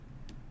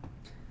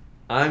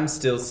I'm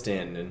still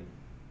standing.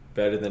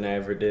 Better than I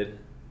ever did.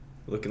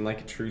 Looking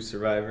like a true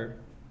survivor.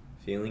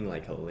 Feeling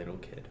like a little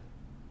kid.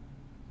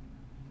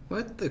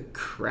 What the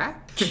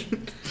crap?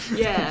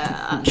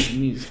 Yeah.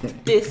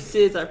 Music. This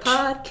is our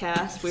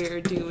podcast.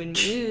 We're doing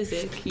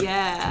music.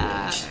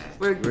 Yeah.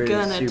 We're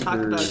gonna talk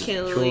about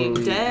killing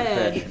totally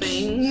dead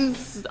professionals.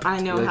 things. I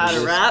know Let's how to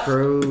just rap.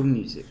 Pro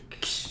music.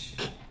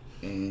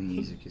 And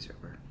music is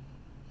over.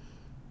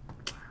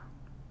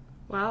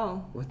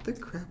 Wow. What the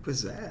crap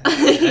was that?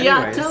 Yeah,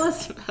 Anyways. tell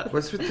us about it.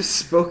 What's with the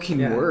spoken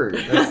word?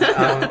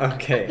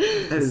 Okay.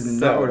 That is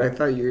So- not what I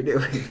thought you were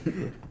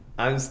doing.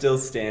 I'm still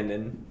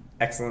standing.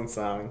 Excellent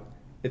song.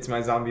 It's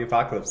my zombie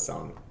apocalypse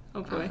song.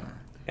 Oh boy.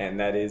 And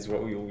that is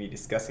what we will be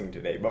discussing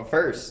today. But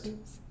first,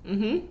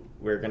 Mm-hmm.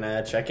 we're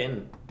gonna check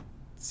in.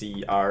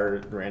 See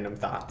our random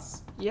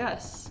thoughts.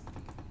 Yes.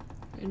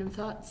 Random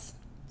thoughts.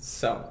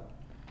 So,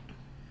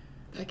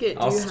 Beckett,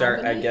 do I'll you have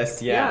start, I any?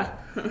 guess, yeah.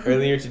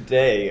 Earlier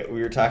today,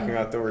 we were talking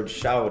about the word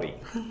shouty.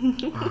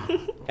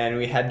 And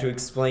we had to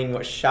explain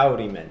what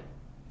shouty meant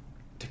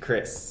to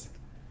Chris.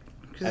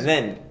 And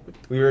then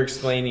we were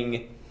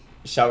explaining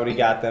shouty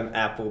got them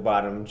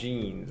apple-bottom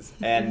jeans.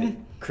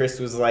 And Chris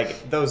was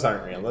like, those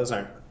aren't real. Those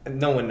aren't.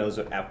 No one knows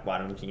what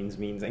apple-bottom jeans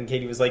means. And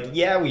Katie was like,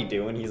 yeah, we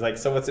do. And he's like,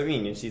 so what's it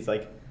mean? And she's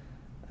like,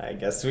 I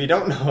guess we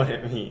don't know what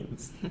it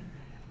means.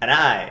 And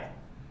I,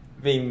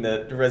 being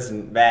the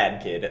resident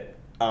bad kid,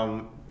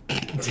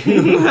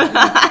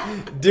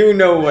 do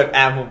know what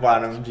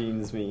apple-bottom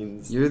jeans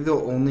means. You're the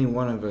only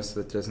one of us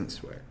that doesn't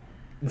swear.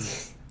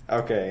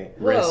 Okay.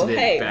 Whoa, Resident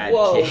hey, bad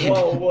whoa, kid.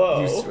 whoa,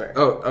 whoa. You swear.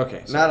 Oh,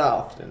 okay. Not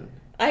often,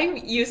 I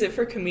use it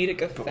for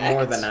comedic effect. but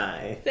more than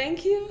I.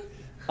 Thank you.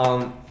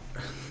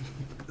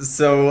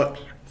 So,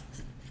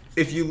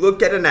 if you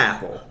look at an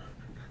apple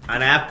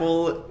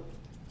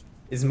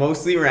is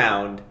mostly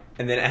round,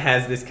 and then it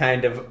has this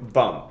kind of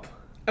bump.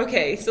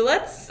 Okay, so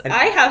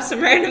I have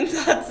some random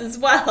thoughts as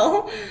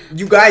well.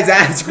 You guys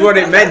asked what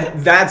it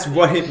meant. That's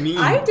what it means.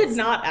 I did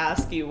not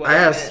ask you what I it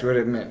asked meant. what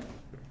it meant,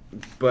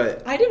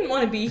 but I didn't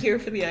want to be here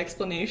for the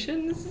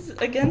explanation. This is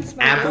against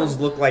my Apples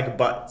will. look like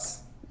butts.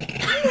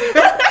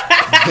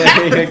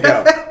 There you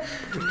go.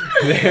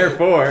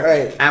 Therefore,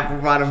 Right.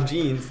 apple-bottom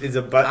jeans is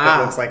a butt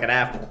that looks like an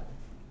apple.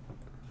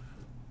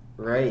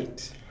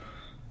 right.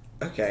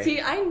 Okay. See,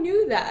 I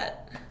knew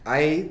that.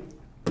 I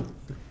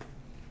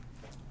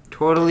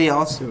totally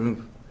also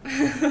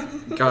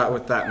got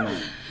what that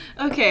meant.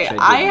 Okay, Which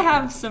I I didn't.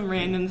 have some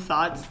random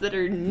thoughts that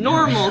are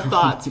normal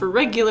thoughts for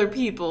regular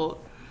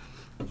people.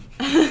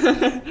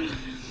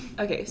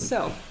 Okay,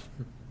 so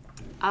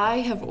I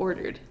have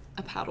ordered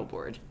a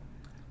paddleboard,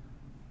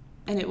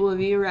 and it will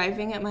be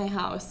arriving at my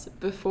house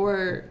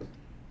before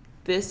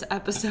this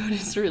episode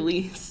is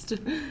released.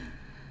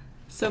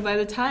 So by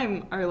the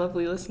time our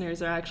lovely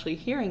listeners are actually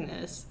hearing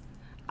this,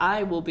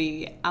 I will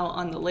be out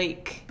on the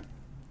lake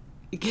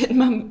getting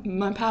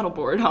my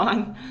paddleboard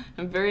on.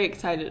 I'm very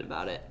excited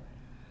about it.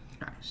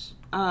 Nice.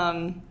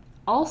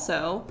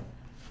 Also,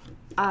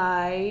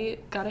 I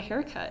got a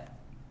haircut,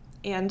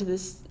 and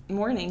this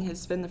morning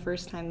has been the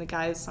first time the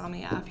guys saw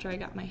me after I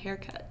got my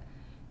haircut,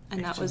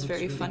 and that was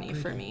very funny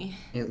for me.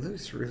 It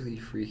looks really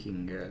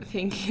freaking good.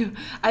 Thank you.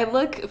 I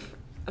look,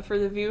 for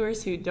the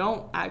viewers who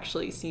don't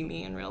actually see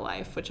me in real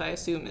life, which I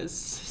assume is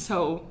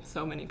so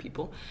many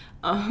people,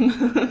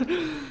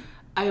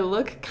 I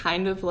look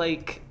kind of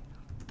like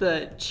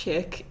the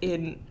chick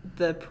in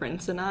The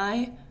Prince and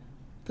I,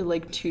 the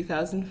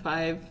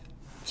 2005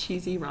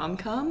 cheesy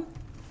rom-com.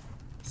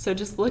 So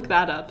just look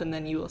that up and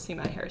then you will see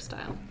my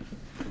hairstyle.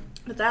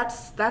 But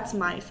that's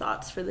my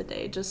thoughts for the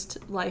day,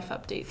 just life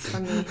updates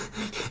from me.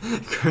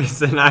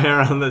 Chris and I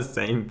are on the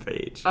same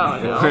page. Oh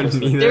no, We're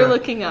neither- they're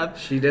looking up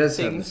She does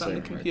have things the on the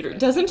same computer. haircut.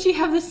 Doesn't she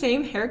have the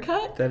same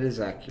haircut? That is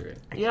accurate.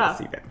 I Yeah. can't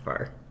see that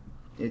far.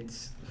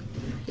 It's.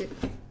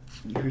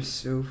 You're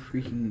so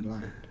freaking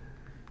blind.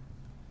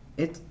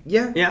 It's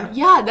yeah. Yeah.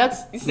 Yeah,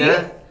 that's see.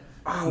 Yeah.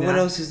 Oh, Yeah. what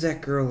else is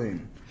that girl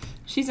in?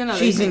 She's in other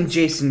She's in things.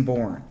 Jason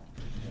Bourne.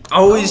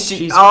 Oh, is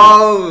she? She's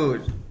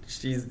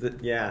She's the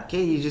yeah.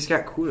 Okay, you just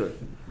got cooler.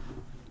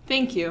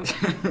 Thank you.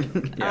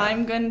 Yeah.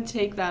 I'm going to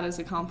take that as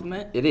a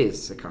compliment. It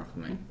is a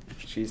compliment.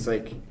 She's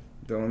like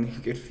the only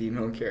good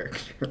female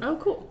character Oh,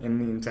 cool. in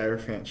the entire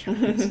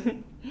franchise.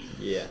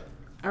 Yeah.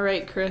 All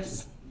right,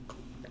 Chris.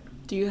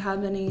 Do you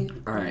have any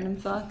All right. random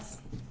thoughts?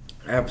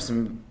 I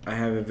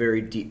have a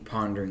very deep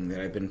pondering that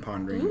I've been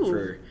pondering Ooh.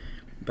 for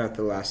about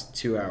the last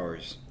 2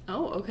 hours.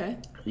 Oh, okay.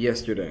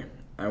 Yesterday,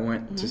 I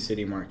went Mm-hmm. to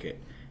City Market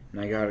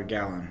and I got a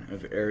gallon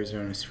of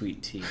Arizona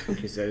sweet tea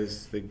because that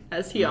is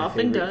As he my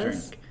often favorite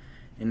does. drink.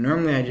 And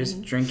normally I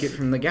just drink it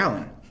from the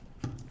gallon.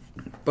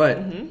 But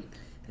Mm-hmm.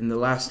 in the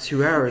last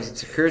 2 hours,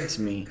 it's occurred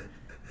to me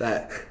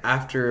that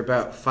after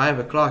about 5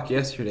 o'clock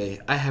yesterday,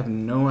 I have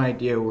no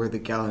idea where the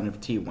gallon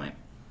of tea went.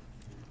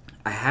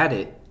 I had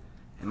it,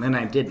 and then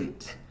I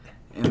didn't.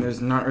 And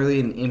there's not really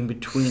an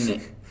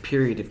in-between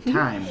period of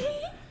time.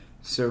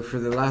 So for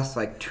the last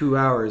 2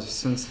 hours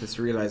since this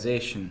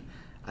realization,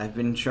 I've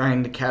been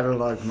trying to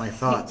catalog my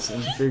thoughts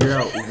and figure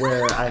out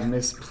where I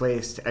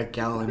misplaced a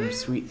gallon of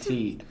sweet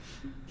tea.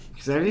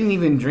 Because I didn't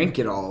even drink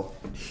it all.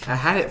 I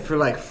had it for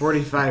like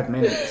 45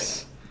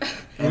 minutes.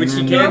 Which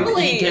you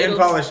Normally can it'll-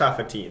 polish off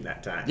a tea in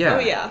that time. Yeah. Oh,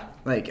 yeah.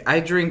 Like, I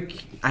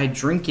drink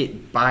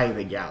it by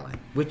the gallon,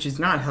 which is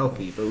not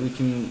healthy, but we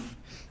can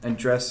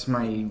address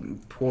my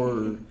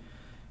poor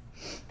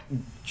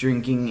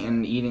drinking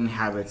and eating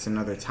habits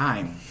another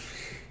time.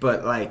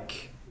 But,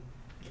 like,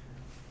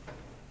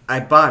 I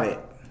bought it.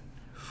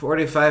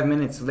 45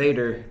 minutes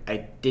later,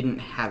 I didn't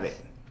have it.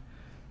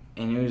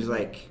 And it was,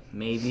 like,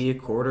 maybe a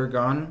quarter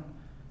gone.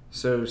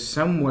 So,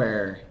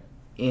 somewhere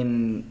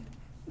in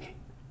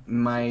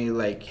my,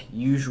 like,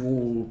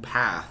 usual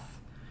path,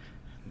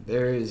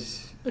 there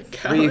is A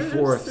gallon of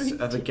 3/4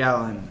 sweet of a tea.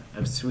 gallon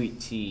of sweet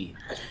tea.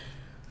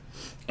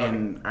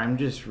 And I'm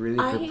just really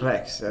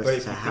perplexed as But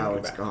if to you how think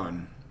it's about it,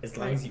 gone. As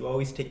long as you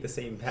always take the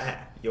same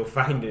path, you'll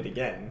find it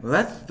again.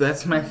 Well,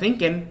 that's my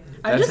thinking.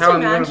 I'm That's just how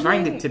I'm going to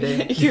find imagining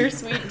it today. your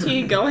sweet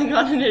tea going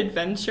on an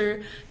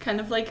adventure, kind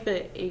of like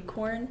the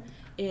acorn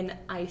in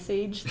Ice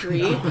Age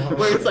 3,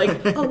 where it's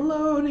like,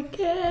 alone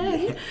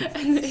again,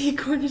 and the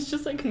acorn is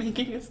just like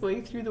making its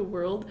way through the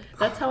world.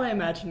 That's how I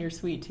imagine your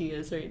sweet tea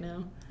is right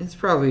now. It's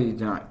probably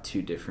not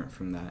too different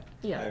from that.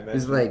 I Yeah. imagine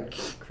It's like,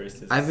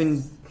 Chris is I've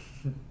been,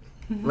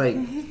 like,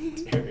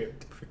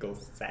 stereotypical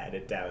sad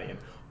Italian.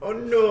 Oh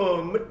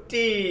no, my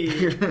tea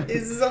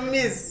is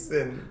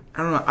missing. I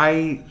don't know,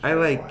 I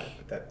like, Why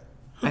would that-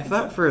 I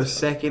thought for a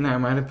second I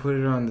might have put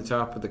it on the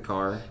top of the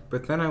car,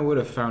 but then I would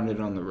have found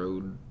it on the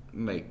road,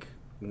 like,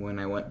 when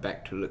I went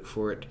back to look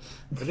for it.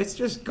 But it's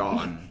just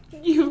gone.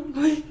 You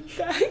went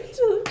back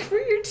to look for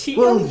your tea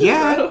Well, on the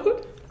yeah.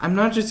 road? I'm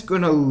not just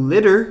going to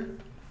litter.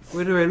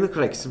 What do I look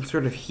like, some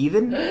sort of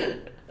heathen?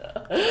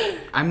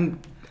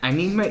 I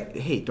need my,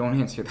 hey, don't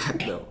answer that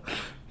though.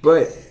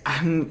 But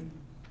I'm,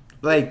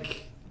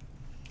 like,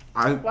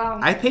 Wow.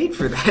 I paid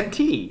for that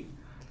tea.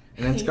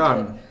 And it's You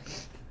gone.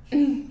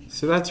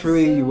 So that's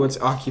really So- what's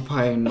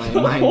occupying my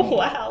mind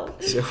Wow.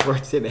 so far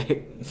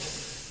today.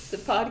 The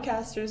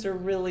podcasters are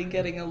really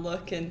getting a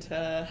look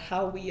into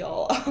how we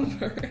all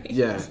operate.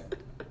 Yeah.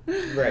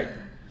 Right.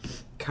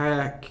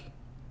 Kayak,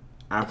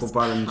 apple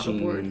bottom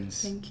Paddleboard.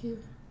 jeans. Thank you.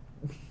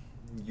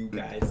 You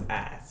guys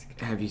ask.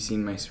 Have you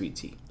seen my sweet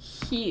tea?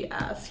 He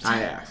asked.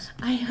 I asked.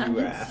 I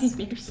haven't asked.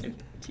 seen your sweet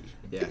tea.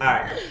 Yeah.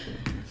 Alright.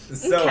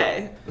 So,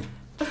 Okay.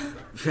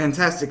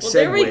 Fantastic Well, segue.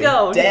 there we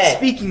go. Dead.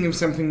 Speaking of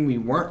something we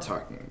weren't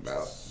talking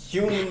about.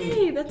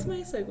 Hey, that's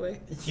my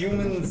segue.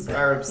 Humans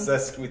are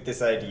obsessed with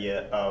this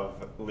idea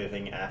of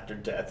living after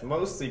death,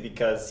 mostly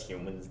because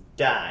humans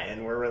die,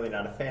 and we're really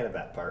not a fan of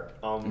that part.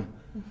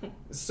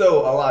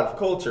 So a lot of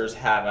cultures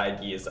have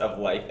ideas of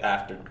life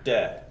after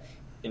death.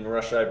 In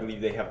Russia, I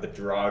believe they have the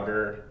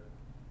Draugr.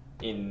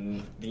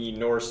 In the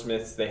Norse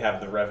myths, they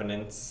have the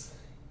Revenants.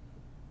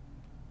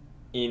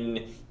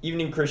 Even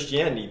in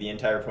Christianity, the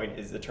entire point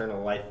is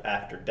eternal life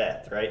after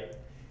death, right?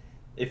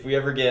 If we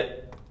ever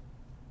get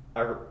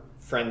our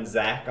friend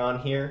Zach on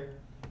here,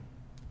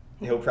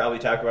 he'll probably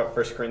talk about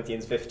 1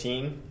 Corinthians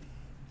 15.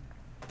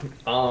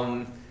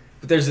 But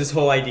there's this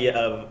whole idea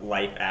of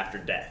life after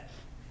death.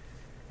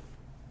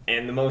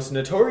 And the most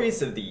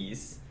notorious of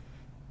these,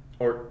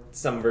 or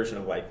some version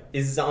of life,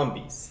 is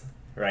zombies,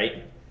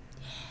 right?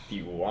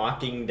 The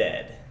Walking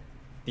Dead.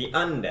 The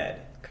undead.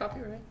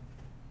 Copyright.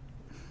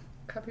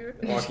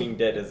 Copyright. Walking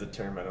Dead is a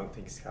term I don't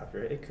think is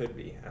copyright. It could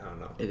be. I don't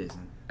know. It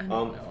isn't. I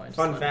don't know. I just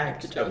Fun wanted to make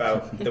fact the joke.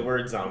 about the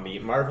word zombie.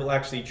 Marvel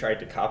actually tried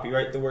to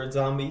copyright the word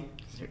zombie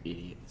They're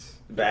idiots.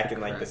 back in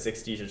like the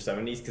 60s or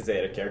 70s because they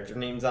had a character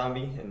named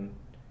Zombie, and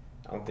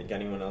I don't think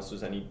anyone else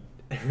was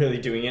really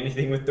doing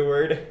anything with the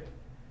word.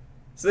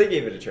 So they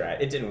gave it a try.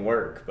 It didn't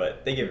work,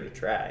 but they gave it a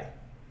try.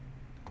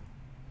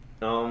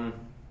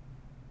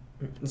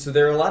 So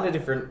there are a lot of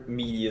different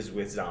medias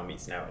with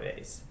zombies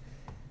nowadays.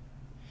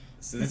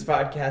 So this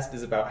podcast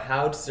is about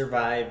how to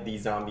survive the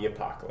zombie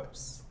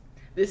apocalypse.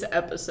 This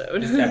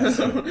episode.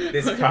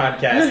 This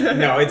podcast.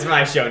 No, it's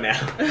my show now.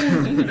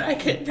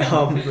 Beckett.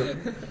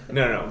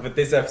 No, but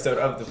this episode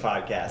of the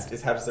podcast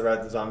is how to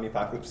survive the zombie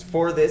apocalypse.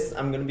 For this,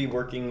 I'm going to be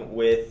working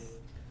with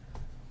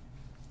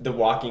the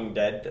Walking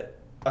Dead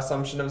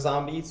assumption of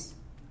zombies.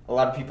 A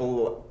lot of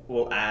people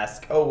will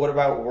ask, oh, what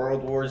about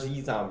World War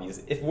Z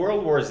zombies? If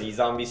World War Z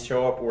zombies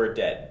show up, we're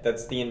dead.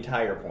 That's the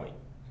entire point.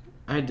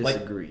 I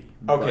disagree.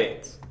 Okay,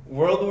 but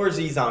World War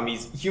Z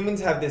zombies,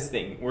 humans have this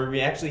thing where we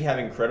actually have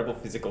incredible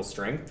physical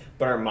strength,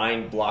 but our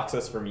mind blocks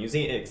us from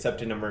using it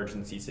except in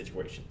emergency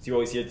situations. You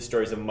always hear the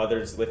stories of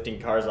mothers lifting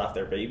cars off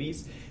their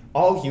babies.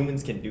 All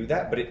humans can do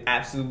that, but it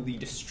absolutely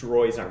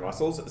destroys our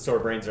muscles, so our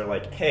brains are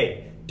like,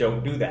 hey,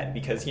 don't do that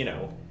because,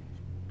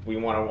 we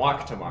want to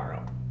walk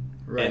tomorrow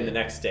and the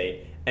next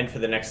day and for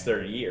the next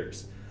 30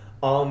 years.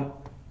 But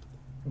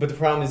the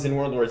problem is in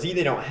World War Z,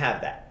 they don't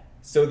have that.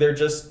 So they're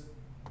just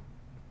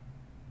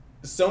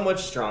so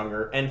much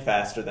stronger and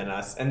faster than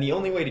us, and the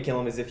only way to kill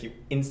them is if you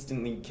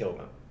instantly kill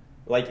them.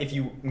 Like, if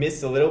you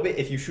miss a little bit,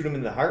 if you shoot them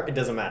in the heart, it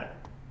doesn't matter.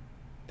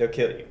 They'll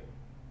kill you.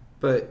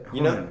 But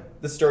You know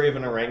the story of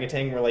an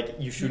orangutan where, like,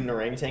 you shoot an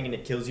orangutan and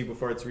it kills you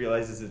before it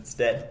realizes it's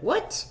dead?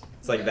 what?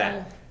 It's like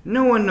that.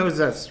 No one knows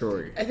that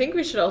story. I think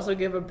we should also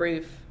give a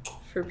brief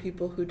for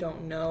people who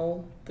don't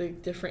know the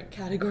different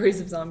categories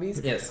of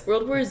zombies. Yes.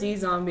 World War Z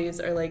zombies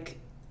are like,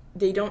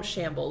 they don't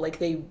shamble. Like,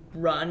 they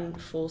run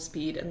full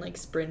speed and, like,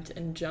 sprint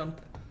and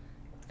jump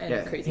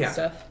and crazy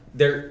stuff.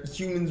 They're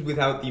humans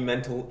without the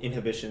mental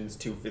inhibitions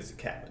to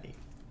physicality.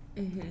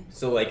 Mm-hmm.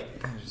 So, like,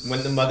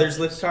 when the mothers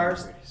lift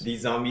cars,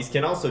 these zombies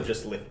can also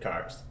just lift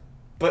cars.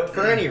 But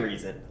for any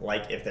reason,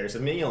 like if there's a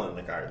meal in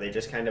the car, they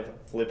just kind of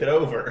flip it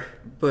over.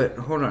 But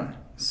hold on.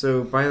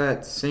 So by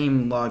that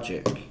same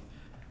logic,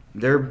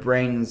 their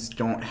brains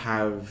don't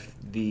have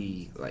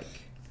the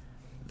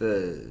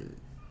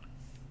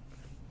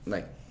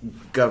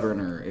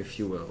governor, if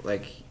you will.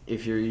 Like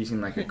if you're using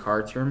like a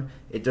car term,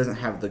 it doesn't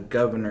have the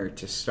governor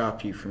to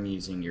stop you from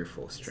using your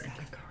full strength. Is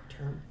that a car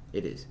term?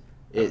 It is.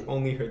 I've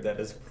only heard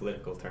that as a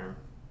political term.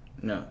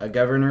 No, a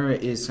governor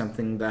is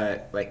something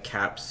that like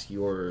caps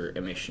your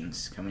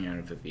emissions coming out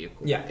of a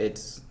vehicle. Yeah.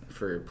 It's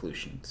for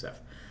pollution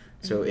stuff.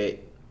 So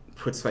it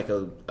puts like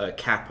a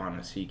cap on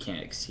it so you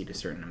can't exceed a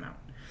certain amount.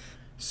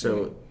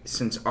 So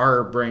since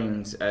our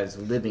brains as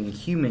living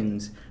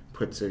humans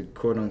puts a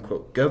quote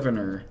unquote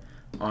governor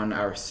on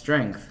our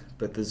strength,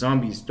 but the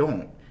zombies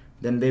don't,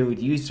 then they would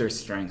use their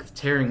strength,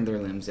 tearing their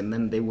limbs, and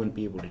then they wouldn't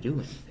be able to do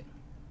anything.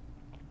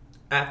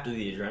 After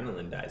the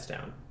adrenaline dies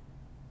down.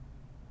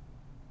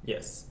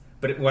 Yes.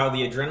 But while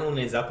the adrenaline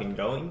is up and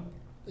going...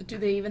 Do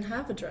they even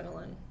have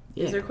adrenaline?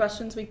 Yeah. These are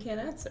questions we can't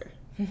answer.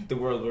 The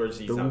World War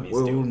Z zombies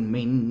The do. world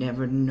may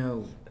never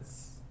know.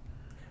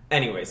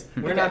 Anyways,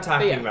 we're not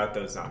talking about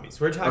those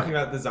zombies. We're talking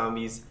about the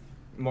zombies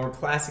more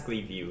classically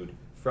viewed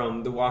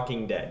from The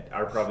Walking Dead,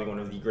 are probably one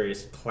of the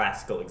greatest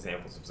classical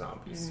examples of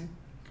zombies.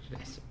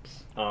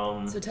 Classics.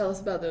 So tell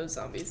us about those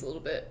zombies a little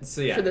bit,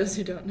 So for those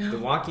who don't know. The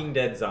Walking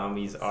Dead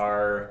zombies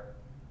are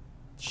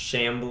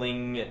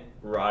shambling,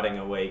 rotting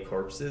away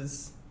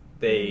corpses.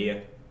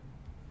 They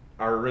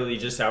are really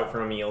just out for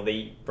a meal. They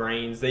eat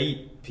brains. They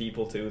eat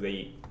people too. They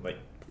eat like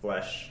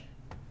flesh.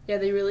 Yeah,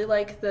 they really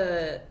like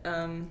the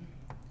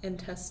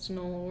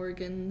intestinal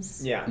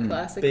organs. Yeah,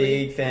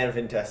 classically. big fan of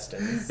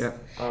intestines. Yeah.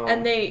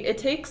 And it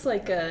takes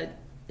like a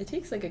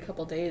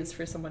couple days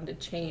for someone to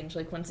change.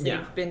 Like once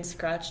they've been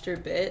scratched or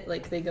bit,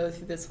 like they go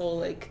through this whole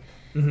like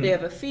they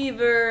have a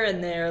fever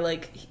and they're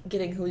like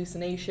getting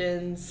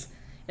hallucinations,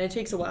 and it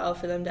takes a while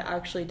for them to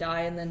actually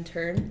die and then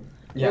turn.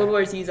 Yeah. World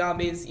War Z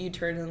zombies, you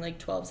turn in like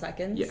 12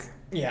 seconds. Yeah.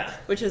 Yeah.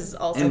 Which is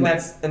also and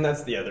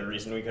that's the other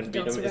reason we couldn't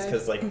beat them survive. is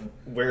because like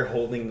we're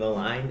holding the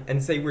line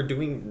and say we're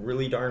doing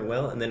really darn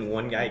well, and then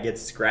one guy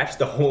gets scratched,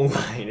 the whole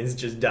line is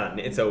just done.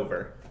 It's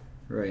over.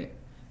 Right.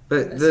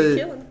 But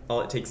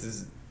all it takes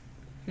is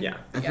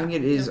I think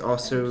it is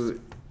also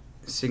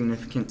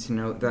significant to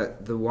note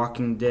that The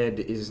Walking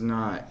Dead is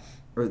not,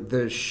 or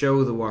the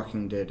show The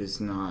Walking Dead is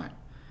not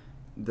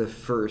the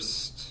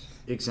first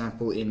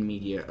example in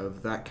media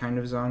of that kind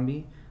of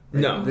zombie.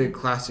 Like no. The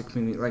classic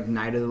movie, like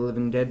Night of the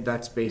Living Dead,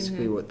 that's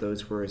basically what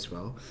those were as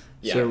well.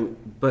 Yeah. So,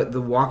 but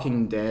The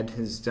Walking Dead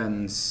has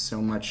done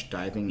so much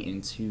diving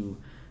into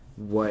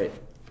what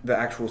the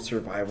actual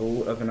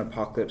survival of an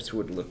apocalypse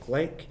would look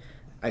like.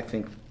 I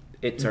think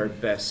it's our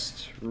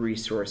best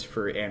resource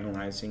for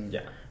analyzing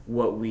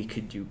what we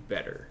could do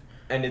better.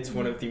 And it's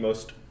one of the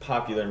most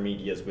popular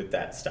medias with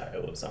that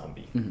style of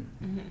zombie.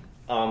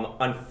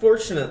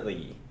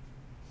 Unfortunately,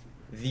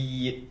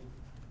 the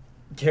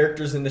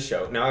characters in the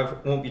show, now I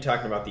won't be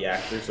talking about the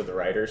actors or the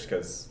writers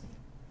because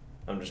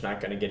I'm just not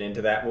going to get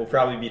into that. We'll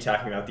probably be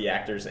talking about the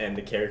actors and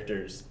the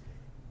characters,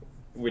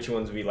 which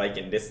ones we like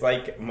and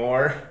dislike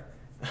more,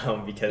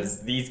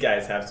 because these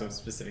guys have some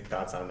specific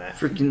thoughts on that.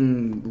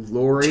 Freaking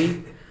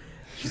Lori.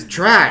 She's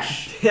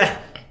trash. Yeah.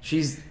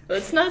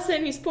 Let's not say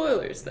any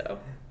spoilers, though.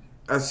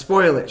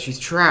 Spoil it. She's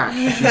trash.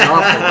 She's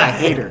awful. I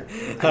hate her.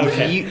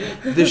 Okay.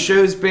 The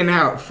show's been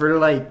out for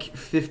like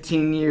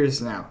 15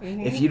 years now.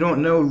 If you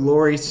don't know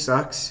Lori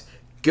sucks,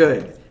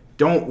 good.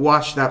 Don't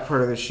watch that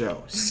part of the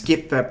show.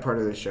 Skip that part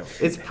of the show.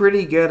 It's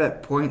pretty good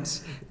at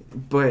points,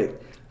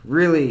 but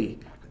really,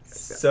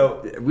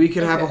 so we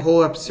could have a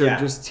whole episode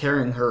just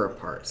tearing her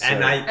apart. So.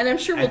 And I'm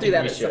sure we'll do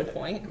that at some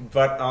point.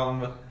 But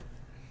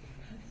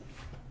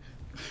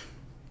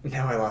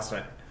now I lost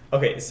my...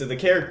 Okay, so the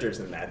characters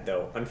in that,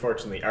 though,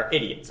 unfortunately, are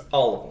idiots.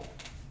 All of them.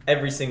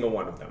 Every single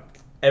one of them.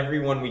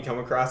 Everyone we come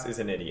across is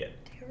an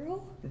idiot.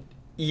 Daryl?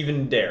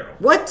 Even Daryl.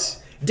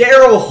 What?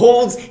 Daryl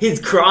holds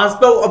his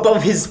crossbow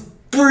above his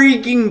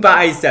freaking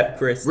bicep,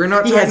 Chris. We're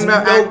not talking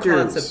about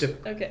actors.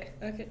 Okay,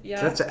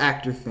 yeah. That's an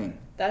actor thing.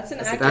 That's an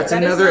actor. That's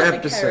another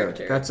episode.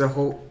 That's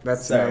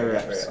another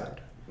episode.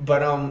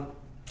 But,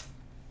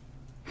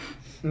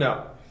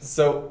 no.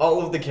 So,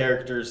 all of the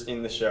characters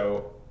in the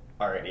show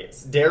are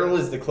idiots. Daryl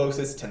is the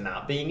closest to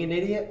not being an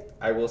idiot.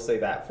 I will say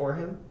that for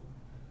him.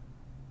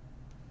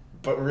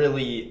 But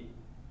really,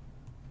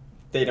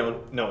 they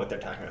don't know what they're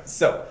talking about.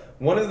 So,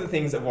 one of the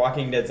things of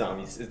Walking Dead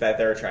zombies is that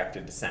they're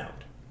attracted to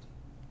sound,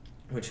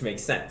 which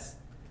makes sense.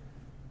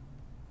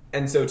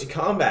 And so to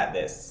combat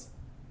this,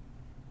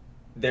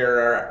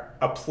 there are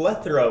a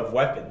plethora of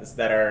weapons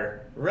that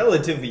are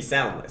relatively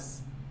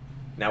soundless.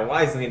 Now,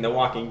 wisely in The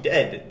Walking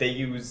Dead, they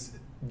use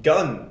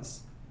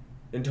guns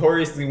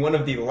notoriously one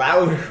of the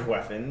louder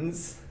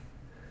weapons.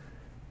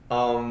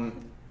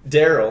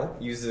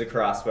 Daryl uses a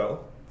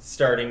crossbow,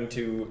 starting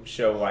to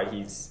show why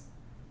he's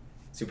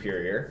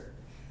superior.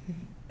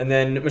 And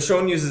then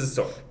Michonne uses a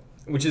sword,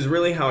 which is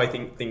really how I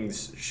think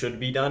things should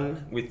be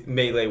done with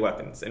melee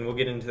weapons. And we'll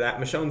get into that.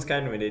 Michonne's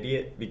kind of an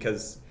idiot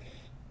because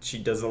she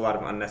does a lot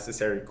of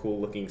unnecessary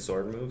cool-looking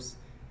sword moves.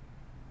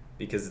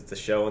 Because it's a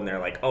show and they're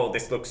like, oh,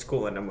 this looks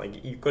cool. And I'm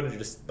like, you could have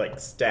just like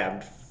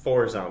stabbed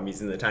 4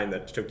 zombies in the time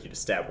that it took you to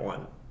stab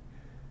 1.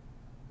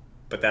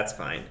 But that's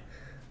fine.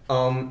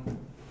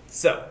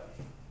 So,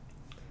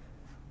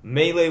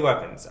 melee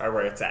weapons are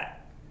where it's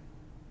at.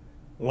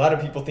 A lot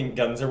of people think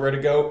guns are where to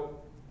go.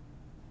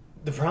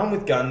 The problem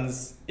with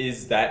guns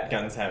is that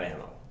guns have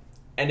ammo.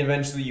 And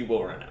eventually you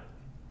will run out.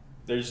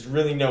 There's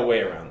really no way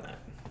around that.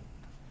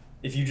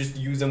 If you just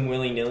use them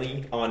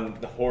willy-nilly on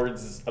the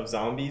hordes of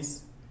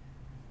zombies,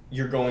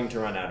 you're going to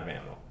run out of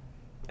ammo.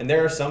 And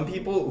there are some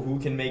people who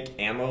can make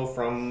ammo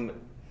from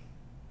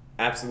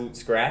absolute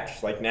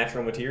scratch, like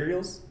natural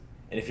materials.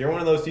 And if you're one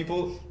of those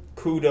people,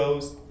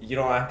 kudos, you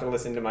don't have to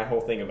listen to my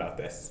whole thing about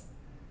this.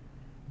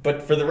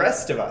 But for the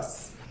rest of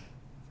us,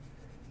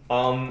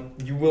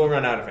 you will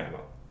run out of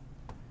ammo.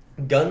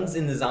 Guns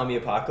in the zombie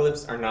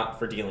apocalypse are not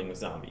for dealing with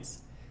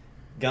zombies.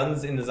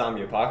 Guns in the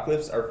zombie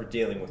apocalypse are for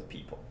dealing with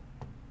people.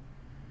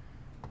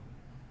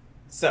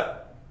 So,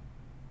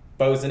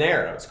 bows and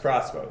arrows,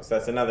 crossbows,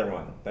 that's another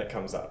one that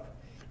comes up.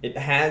 It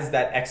has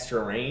that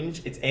extra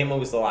range. Its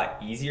ammo is a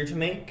lot easier to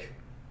make,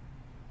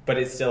 but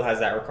it still has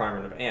that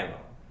requirement of ammo.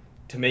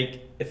 To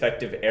make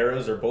effective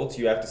arrows or bolts,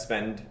 you have to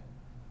spend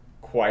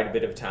quite a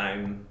bit of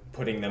time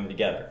putting them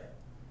together.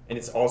 And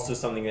it's also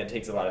something that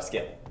takes a lot of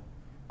skill.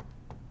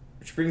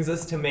 Which brings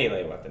us to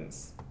melee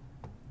weapons.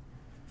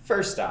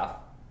 First off,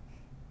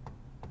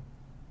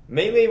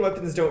 melee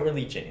weapons don't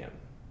really jam.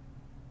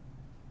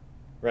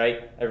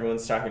 Right?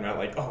 Everyone's talking about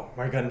like, oh,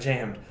 my gun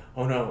jammed.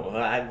 Oh no,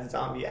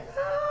 zombie.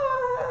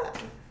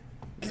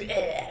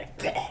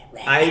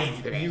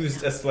 I've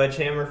used a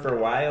sledgehammer for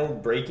a while,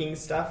 breaking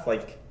stuff.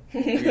 Like,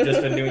 we've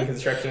just been doing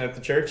construction at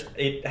the church.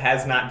 It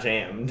has not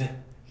jammed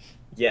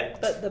yet.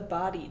 But the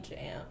body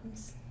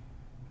jams.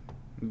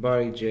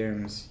 Body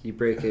jams. You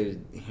break a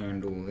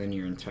handle, then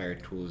your entire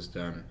tool is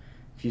done.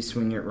 If you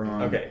swing it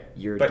wrong, okay,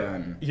 you're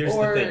done. Here's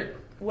the thing.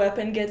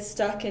 Weapon gets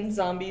stuck in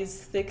zombie's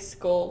thick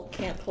skull,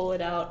 can't pull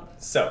it out.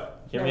 So,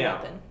 hear me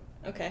out.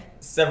 Okay.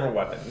 Several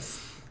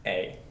weapons.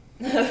 A.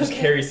 Just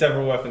carry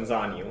several weapons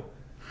on you.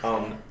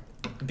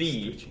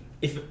 B.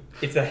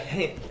 If the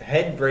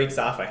head breaks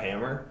off a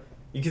hammer,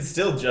 you can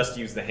still just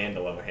use the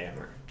handle of a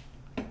hammer.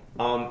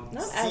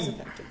 Not C, as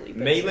effectively. But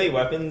melee sure.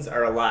 weapons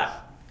are a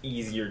lot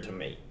easier to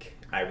make,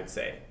 I would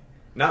say.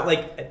 Not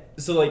like,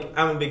 so like,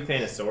 I'm a big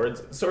fan of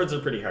swords. Swords are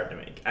pretty hard to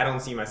make. I don't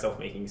see myself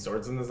making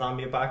swords in the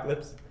zombie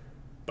apocalypse.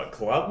 But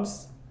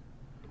clubs?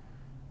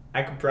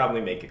 I could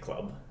probably make a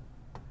club.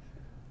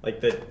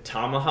 Like the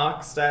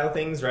tomahawk style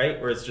things,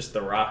 right? Where it's just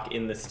the rock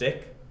in the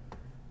stick.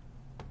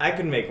 I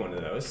could make one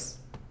of those.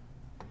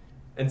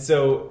 And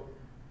so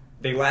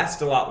they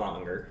last a lot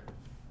longer.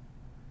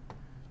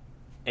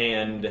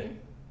 And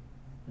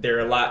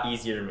they're a lot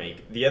easier to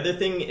make. The other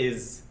thing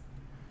is,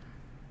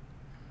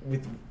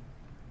 with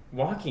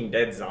Walking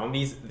Dead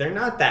zombies, they're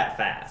not that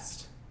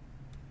fast.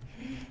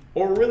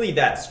 Or really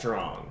that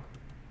strong.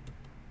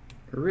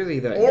 Really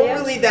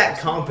that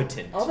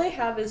competent. All they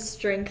have is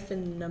strength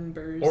and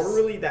numbers. Or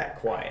really that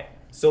quiet.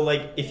 So,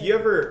 like, if you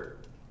ever...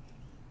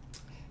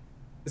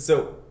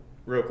 So,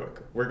 real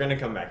quick, we're going to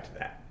come back to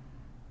that.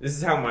 This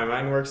is how my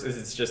mind works, is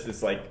it's just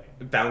this,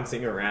 like,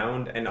 bouncing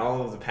around, and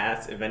all of the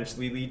paths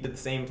eventually lead to the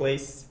same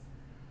place.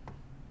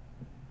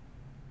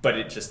 But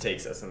it just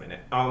takes us a minute.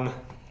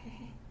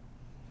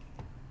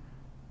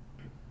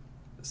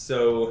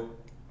 So...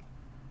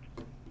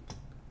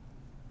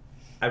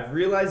 I've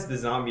realized the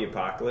zombie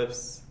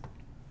apocalypse.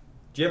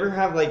 Do you ever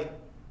have, like,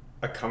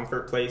 a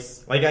comfort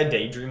place? Like, I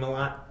daydream a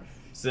lot.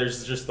 So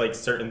there's just, like,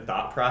 certain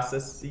thought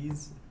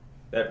processes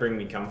that bring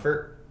me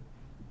comfort.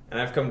 And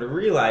I've come to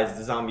realize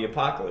the zombie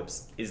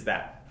apocalypse is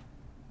that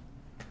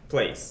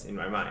place in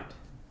my mind.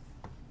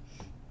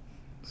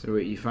 So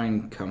what, you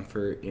find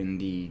comfort in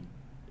the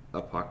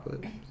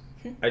apocalypse?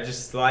 I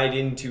just slide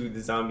into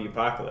the zombie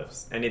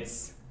apocalypse. And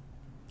it's...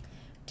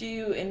 Do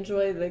you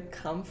enjoy the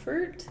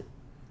comfort?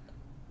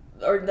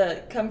 Or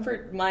the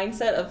comfort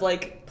mindset of,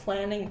 like,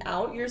 planning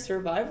out your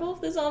survival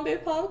of the zombie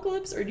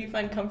apocalypse? Or do you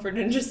find comfort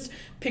in just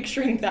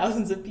picturing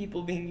thousands of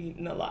people being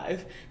eaten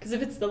alive? Because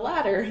if it's the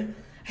latter,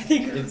 I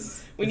think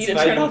we need to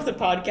turn off the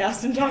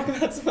podcast and talk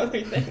about some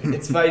other things.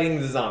 It's fighting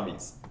the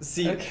zombies.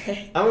 See,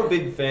 okay. I'm a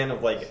big fan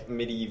of, like,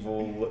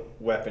 medieval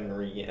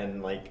weaponry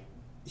and, like,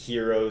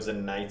 heroes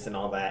and knights and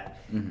all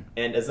that. Mm-hmm.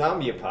 And a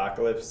zombie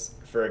apocalypse,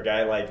 for a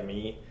guy like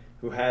me,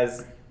 who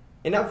has...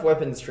 enough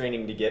weapons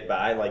training to get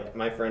by, like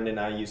my friend and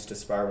I used to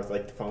spar with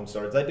like the foam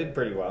swords, I did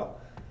pretty well,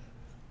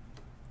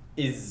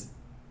 is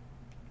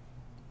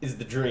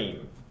the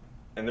dream.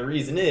 And the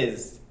reason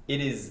is,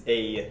 it is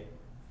a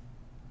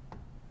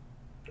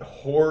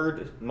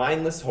horde,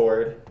 mindless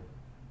horde,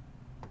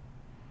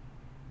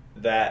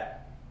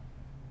 that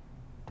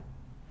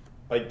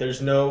Like,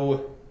 there's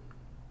no...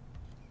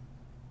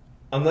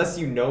 Unless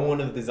you know one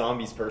of the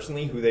zombies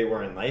personally, who they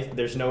were in life,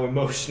 there's no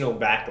emotional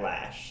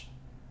backlash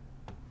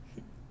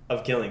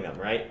of killing them,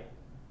 right?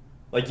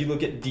 Like, you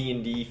look at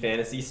D&D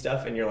fantasy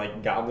stuff, and you're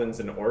like, goblins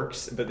and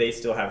orcs, but they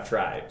still have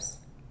tribes.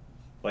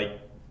 Like,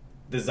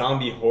 the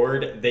zombie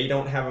horde, they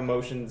don't have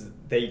emotions,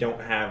 they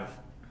don't have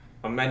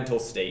a mental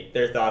state.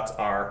 Their thoughts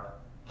are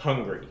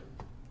hungry.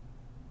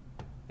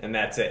 And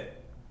that's it.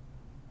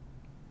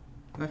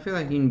 I feel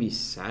like you can be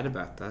sad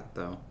about that,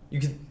 though. You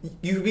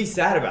could be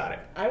sad about it.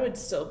 I would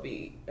still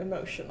be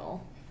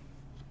emotional,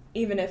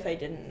 even if I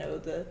didn't know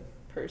the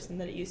person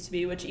that it used to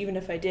be, which even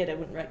if I did, I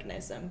wouldn't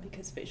recognize them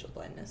because facial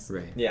blindness.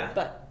 Right. Yeah.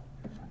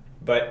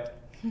 But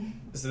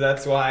So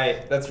that's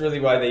really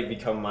why they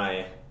become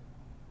my,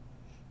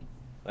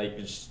 like,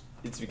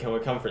 it's become a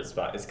comfort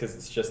spot. It's because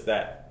it's just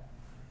that.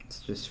 It's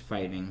just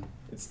fighting.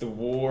 It's the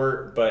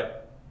war,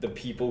 but the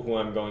people who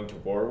I'm going to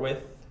war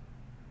with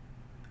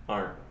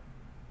aren't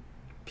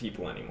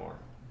people anymore,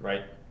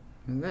 right?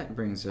 And that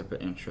brings up an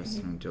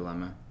interesting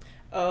dilemma.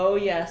 oh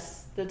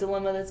yes, the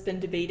dilemma that's been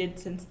debated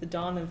since the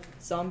dawn of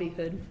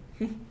zombiehood.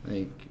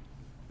 Like,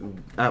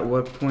 at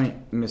what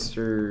point,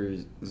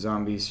 Mr.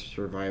 Zombie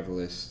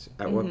Survivalist,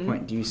 at what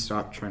point do you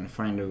stop trying to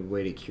find a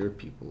way to cure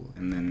people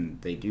and then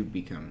they do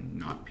become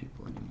not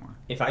people anymore?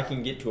 If I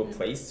can get to a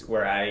place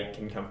where I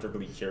can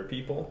comfortably cure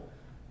people,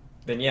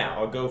 then yeah,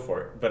 I'll go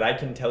for it. But I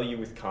can tell you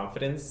with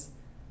confidence,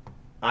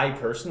 I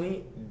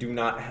personally do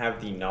not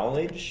have the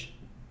knowledge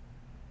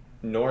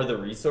nor the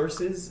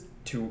resources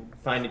to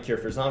find a cure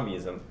for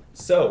zombieism.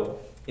 So,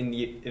 in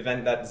the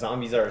event that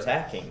zombies are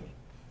attacking...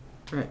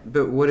 Right,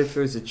 but what if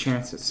there's a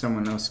chance that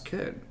someone else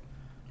could?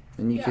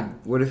 Then you could...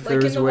 What if like there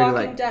was in a The way to,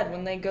 Walking like, Dead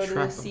when they go to the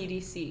trap 'em?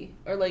 CDC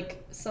or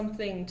like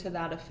something to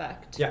that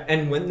effect. Yeah,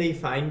 and when they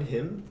find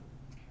him,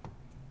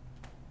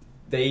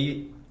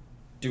 they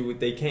do what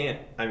they can.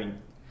 I mean,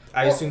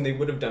 I assume they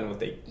would have done what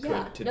they could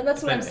Yeah, to no,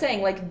 that's what I'm defend it.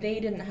 saying. Like they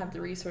didn't have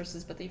the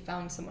resources, but they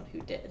found someone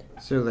who did.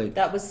 So, like,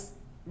 That was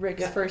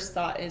Rick's Yeah. first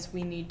thought: is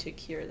we need to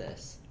cure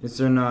this. is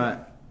there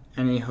not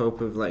any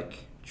hope of,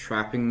 like,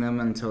 trapping them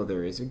until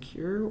there is a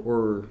cure?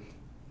 Or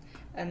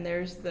And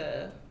there's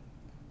the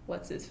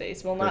what's his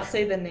face? We'll not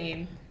say the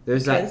name.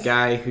 there's that Because-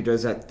 guy who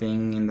does that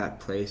thing in that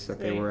place that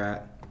they Right. were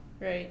at?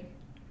 Right.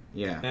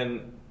 Yeah.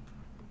 And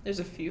There's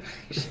a few.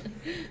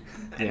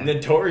 Yeah.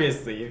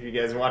 notoriously, if you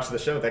guys watch the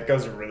show, that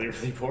goes really,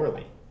 really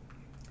poorly.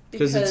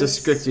 Because it's a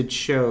scripted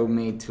show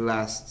made to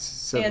last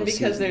several and because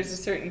seasons. there's a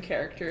certain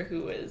character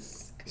who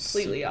is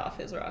completely off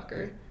his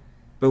rocker.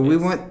 But we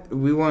Yes.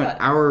 want But-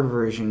 our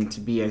version to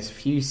be as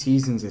few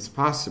seasons as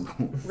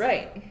possible.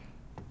 Right.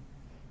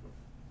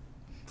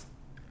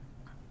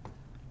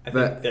 I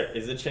But- think there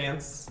is a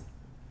chance.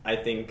 I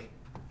think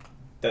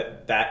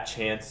that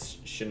chance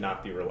should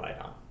not be relied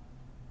on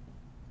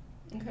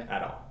Okay.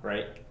 at all,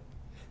 right?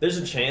 There's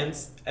a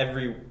chance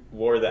every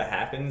war that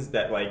happens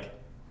that, like,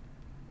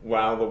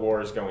 while the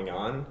war is going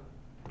on,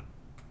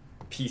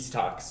 peace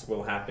talks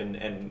will happen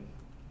and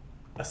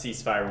a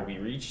ceasefire will be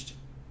reached.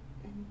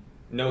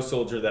 No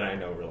soldier that I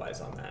know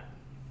relies on that.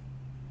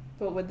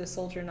 But would the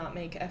soldier not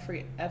make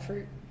every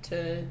effort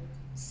to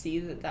see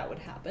that that would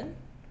happen?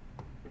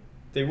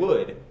 They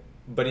would,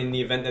 but in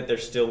the event that they're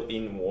still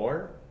in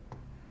war,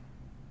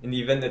 in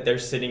the event that they're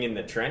sitting in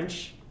the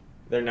trench,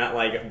 they're not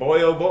like,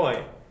 boy, oh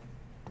boy.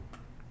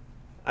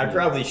 I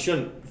probably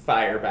shouldn't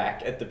fire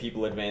back at the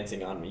people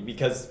advancing on me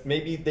because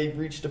maybe they've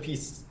reached a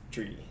peace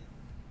treaty.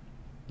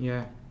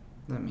 Yeah,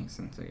 that makes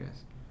sense, I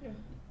guess.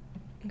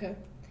 Okay.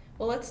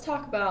 Well, let's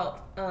talk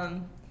about,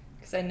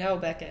 because I know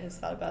Beckett has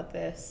thought about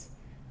this.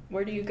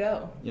 Where do you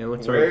go Yeah,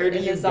 what's Where our do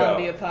in you the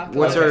zombie go?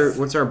 apocalypse?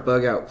 what's our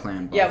bug out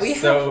plan, boss? Yeah,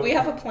 So- we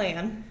have a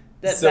plan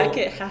that So,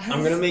 Beckett has.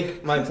 I'm going to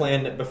make my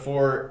plan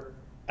before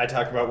I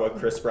talk about what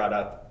Chris brought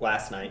up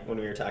last night when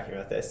we were talking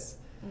about this.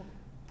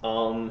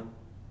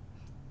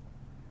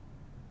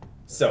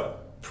 So,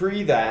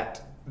 pre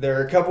that, there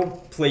are a couple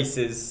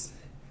places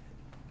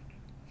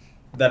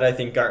that I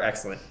think are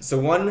excellent. So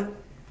one,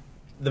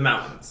 the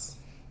mountains.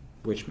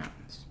 Which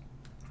mountains?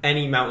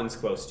 Any mountains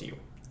close to you.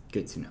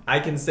 Good to know. I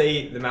can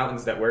say the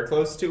mountains that we're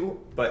close to,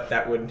 but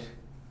that would,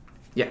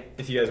 Yeah.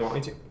 if you guys want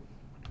me to.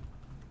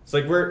 So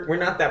like we're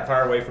not that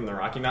far away from the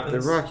Rocky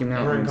Mountains. The Rocky We're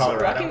in Mountains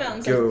Colorado. Rocky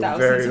Mountains Go are thousands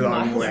very of long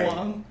miles way.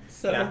 long.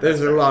 So Yeah.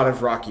 There's a lot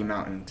of Rocky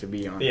Mountain to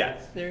be on. Yeah.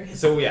 there is.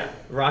 So yeah,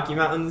 Rocky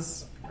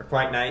Mountains are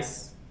quite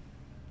nice.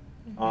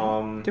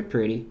 They're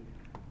pretty.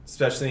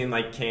 Especially in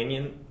like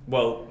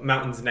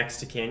mountains next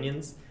to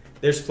canyons.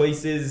 There's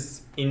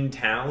places in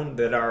town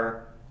that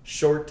are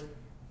short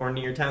or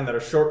near town that are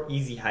short,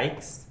 easy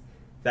hikes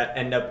that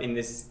end up in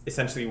this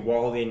essentially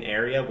walled-in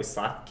area with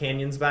slot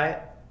canyons by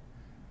it.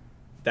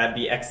 That'd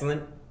be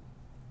excellent.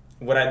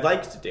 What I'd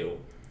like to do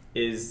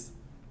is,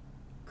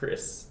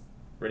 Chris,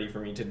 ready for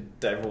me to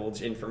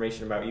divulge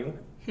information about you?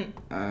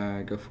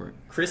 Go for it.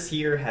 Chris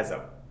here has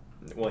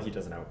he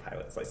doesn't have a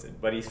pilot's license,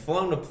 but he's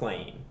flown a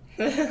plane,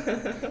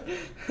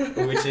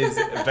 which is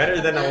better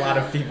than a lot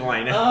of people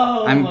I know.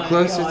 Oh I'm my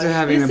closer gosh. to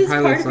having This a is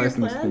part pilot's of your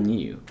license plan? than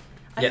you.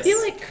 I Yes, feel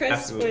like Chris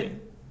absolutely. would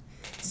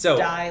So,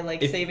 die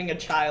like if- saving a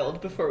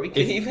child before we could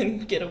if even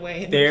get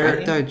away. And there-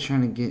 I died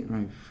trying to get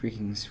my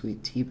freaking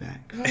sweet tea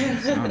back.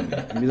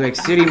 I'd be like,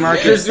 city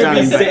market's Chris would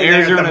be done, but sitting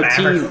there at the Arizona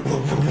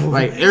Maverick. tea.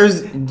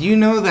 Like, do you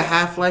know the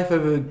half-life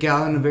of a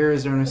gallon of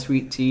Arizona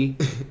sweet tea?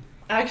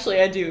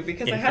 Actually, I do,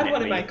 because I had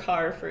one in my Infinitely.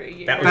 car for a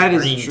year. That was That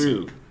green is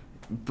true.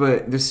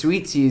 But the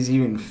sweet tea is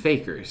even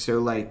faker. So,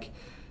 like,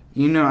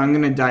 I'm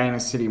gonna die in a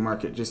city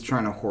market just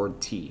trying to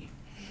hoard tea.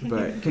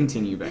 But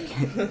continue,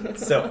 Beckett.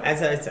 So,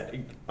 as I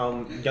said,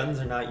 guns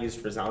are not used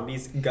for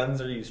zombies.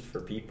 Guns are used for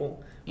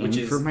people, which And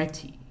is for my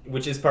tea.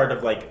 which is part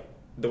of like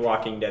The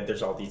Walking Dead.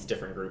 There's all these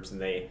different groups,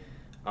 and they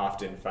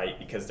often fight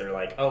because they're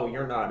like, "Oh,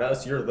 you're not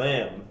us, you're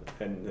them,"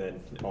 and then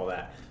all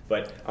that.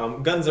 But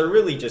guns are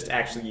really just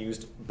actually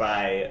used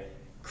by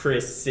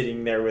Chris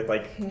sitting there with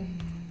like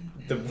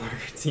the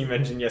words he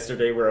mentioned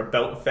yesterday, were a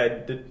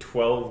belt-fed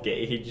 12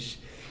 gauge.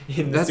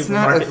 In the That's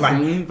not a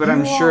supermarket, thing, but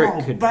I'm sure it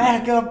could be.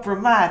 back up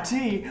from my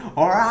tea,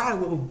 or I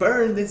will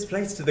burn this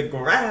place to the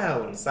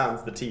ground.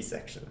 Sounds the tea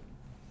section.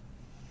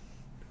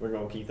 We're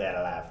gonna keep that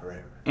alive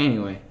forever.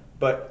 Anyway,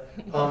 But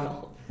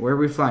where are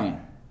we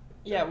flying?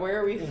 Yeah,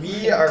 where are we?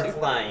 we are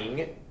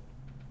flying.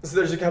 So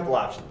there's a couple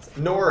options.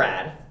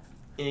 NORAD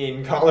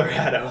in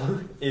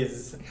Colorado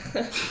is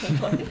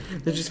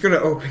They're just gonna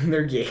open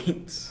their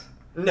gates.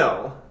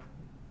 no,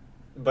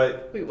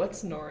 but Wait,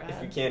 what's NORAD?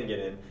 if we can get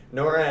in,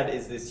 NORAD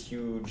is this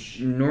huge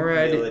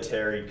NORAD-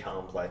 military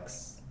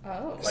complex.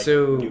 Oh. Like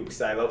So- nuke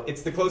silo.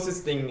 It's the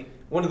closest thing,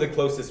 one of the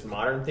closest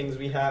modern things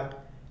we have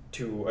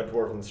to a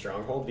dwarven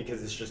stronghold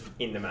because it's just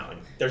in the mountain.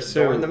 There's a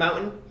So- door in the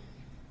mountain,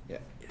 Yeah.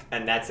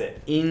 and that's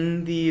it.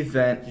 In the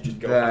event You just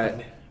go that up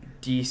and-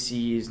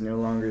 DC is no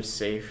longer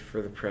safe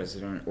for the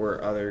president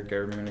or other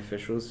government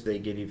officials, they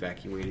get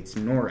evacuated to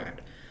NORAD,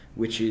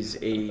 which is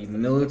a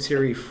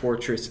military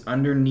fortress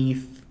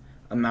underneath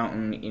a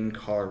mountain in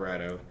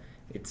Colorado.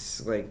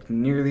 It's like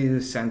nearly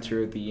the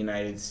center of the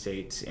United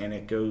States, and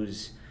it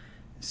goes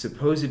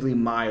supposedly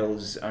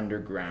miles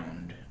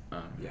underground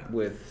Yeah.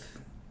 with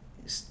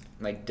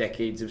like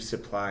decades of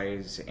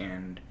supplies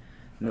and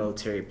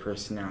military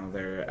personnel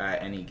there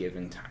at any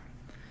given time.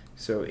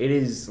 So it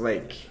is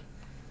like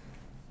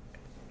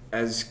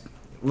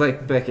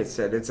Beckett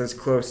said, it's as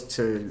close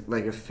to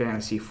like a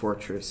fantasy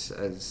fortress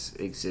as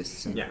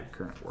exists in Yeah. the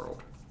current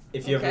world.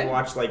 If you Okay. ever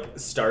watched like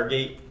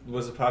Stargate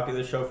was a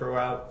popular show for a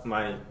while.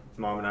 My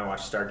mom and I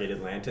watched Stargate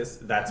Atlantis.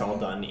 That's all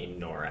done in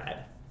NORAD.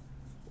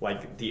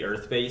 Like the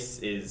Earth base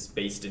is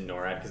based in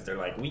NORAD because they're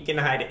like, we can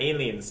hide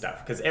alien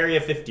stuff because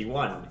Area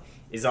 51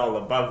 is all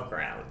above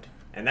ground,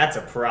 and that's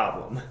a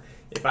problem.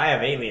 If I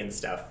have alien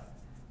stuff,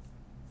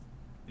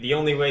 the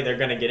only way they're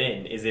gonna get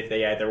in is if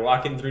they either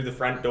walk in through the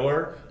front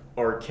door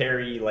or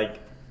carry like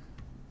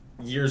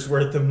years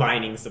worth of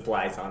mining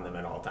supplies on them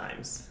at all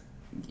times.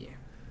 Yeah.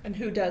 And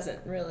who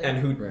doesn't really? And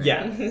who, Right.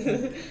 yeah,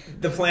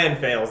 the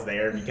plan fails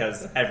there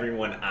because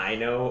everyone I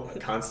know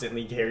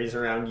constantly carries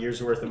around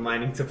years worth of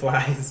mining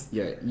supplies.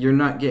 Yeah, you're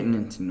not getting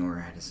into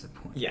NORAD is the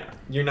point. Yeah,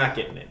 you're not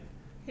getting it.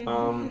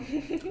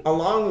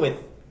 Along with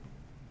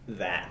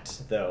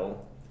that, though,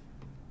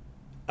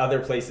 other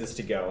places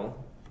to go.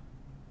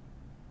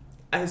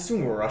 I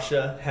assume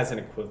Russia has an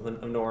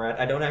equivalent of NORAD.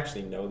 I don't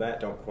actually know that.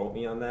 Don't quote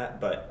me on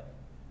that, but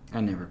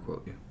I never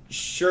quote you.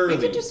 surely,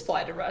 We could just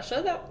fly to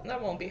Russia.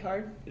 That won't be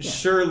hard.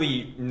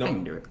 surely, I no.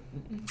 can do it.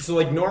 So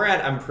like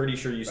NORAD, I'm pretty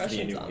sure used to be a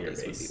Russian nuclear zombies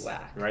would base, be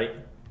whack. right?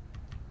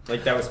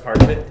 Like that was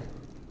part of it.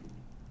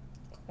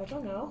 I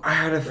don't know. I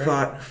had a Right.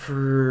 thought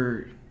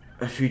for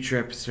a future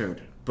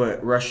episode,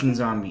 but Russian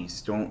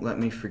zombies. Don't let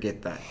me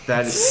forget that.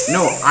 That is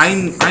no.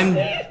 I'm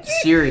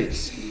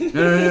serious.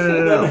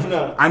 No.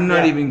 No. I'm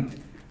not Yeah. even.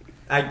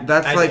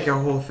 That's like a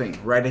whole thing.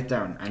 Write it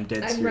down. I'm dead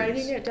serious. I'm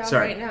writing it down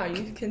Sorry. right now.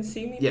 You can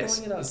see me Yes.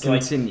 pulling it up. So,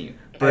 like, Continue.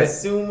 I But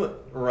assume the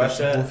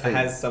Russia whole thing.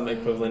 has some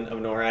equivalent of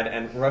NORAD,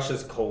 and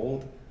Russia's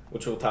cold,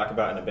 which we'll talk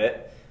about in a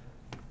bit.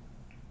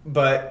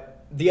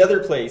 But the other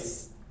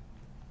place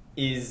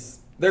is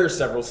there are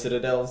several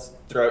citadels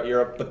throughout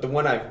Europe, but the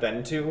one I've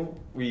been to,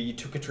 we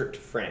took a trip to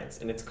France,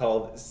 and it's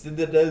called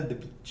Citadel de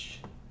Beach.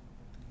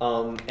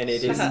 And it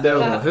is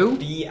Citadel who?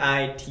 Bitche.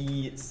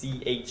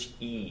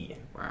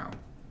 wow,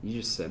 you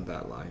just said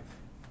that live.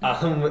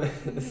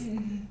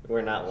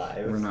 We're not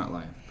live. We're not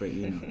live, but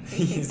you know.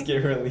 These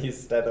get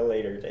released at a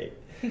later date.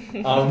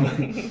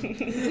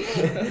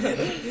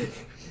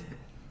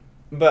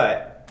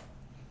 But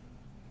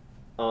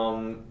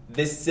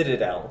this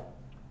citadel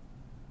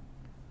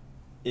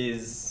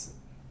is,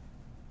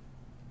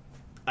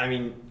 I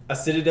mean, a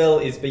citadel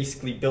is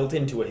basically built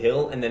into a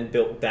hill and then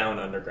built down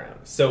underground.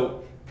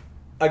 So,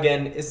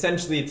 again,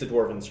 essentially it's a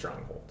dwarven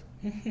stronghold.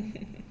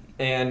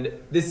 And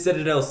this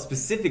citadel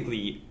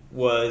specifically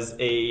was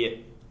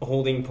a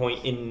holding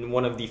point in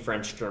one of the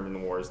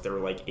French-German wars. There were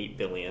like 8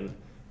 billion.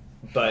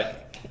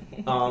 But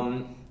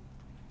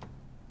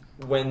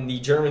when the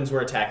Germans were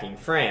attacking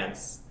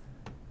France,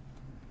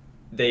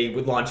 they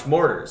would launch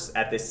mortars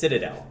at this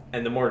citadel,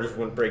 and the mortars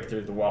wouldn't break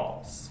through the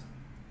walls.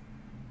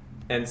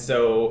 And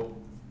so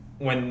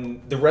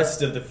when the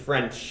rest of the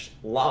French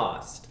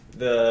lost,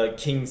 the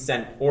king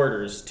sent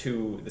orders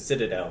to the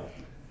citadel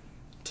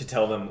to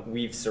tell them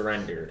we've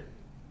surrendered,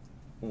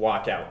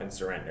 walk out and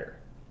surrender.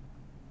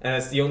 And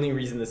that's the only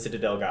reason the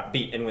Citadel got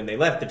beat. And when they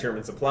left, the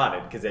Germans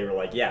applauded because they were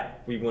like, yeah,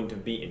 we wouldn't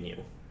have beaten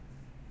you.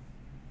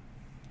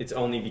 It's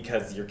only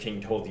because your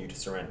king told you to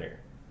surrender.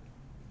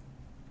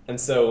 And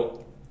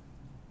so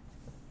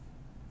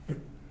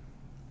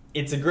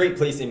it's a great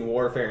place in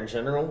warfare in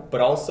general, but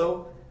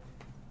also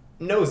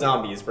no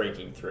zombie is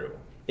breaking through.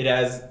 It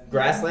has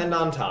grassland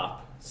on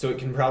top, so it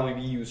can probably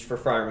be used for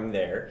farming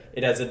there.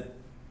 It has a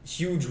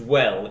huge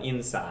well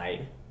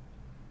inside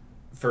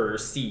for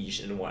siege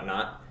and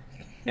whatnot.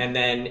 And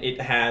then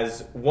it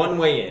has one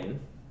way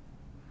in,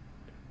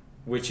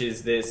 which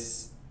is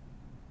this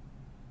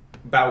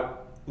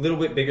about a little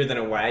bit bigger than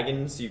a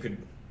wagon, so you could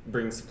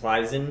bring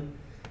supplies in,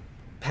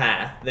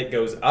 path that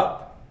goes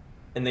up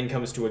and then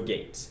comes to a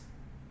gate.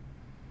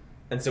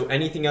 And so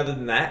anything other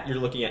than that, you're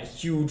looking at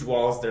huge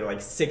walls. They're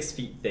like 6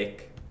 feet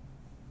thick.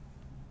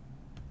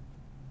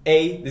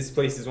 This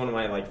place is one of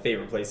my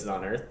favorite places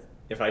on Earth.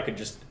 If I could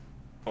just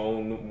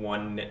own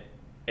one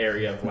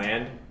area of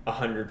land,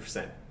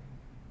 100%.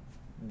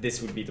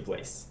 This would be the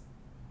place.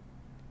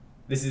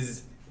 This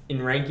is,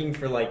 in ranking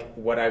for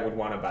what I would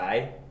want to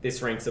buy,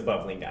 this ranks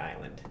above Linga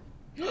Island.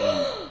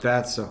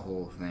 That's the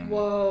whole thing.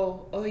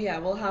 Whoa. Oh, yeah,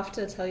 we'll have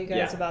to tell you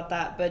guys about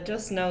that, but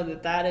just know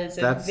that is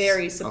That's a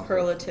very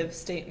superlative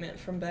statement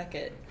from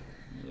Beckett.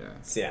 Yeah.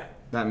 So, yeah.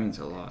 That means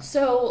a lot.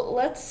 So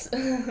let's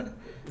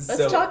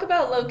talk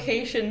about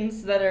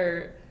locations that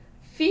are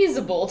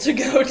feasible to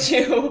go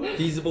to.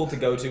 Feasible to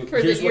go to. For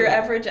your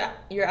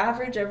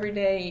average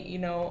everyday,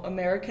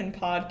 American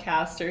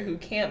podcaster who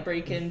can't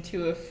break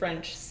into a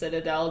French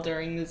citadel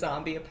during the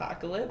zombie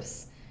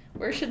apocalypse.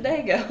 Where should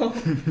they go?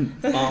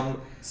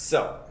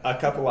 So a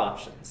couple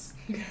options,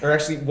 or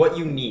actually, what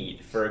you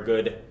need for a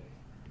good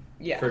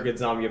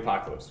zombie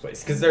apocalypse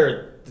place, because there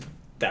are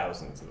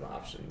thousands of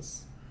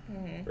options,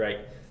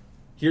 right?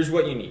 Here's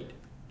what you need.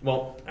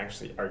 Well,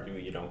 actually,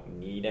 arguably, you don't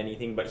need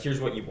anything, but here's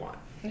what you want.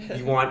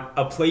 You want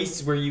a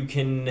place where you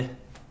can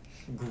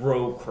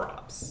grow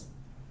crops,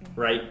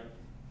 right?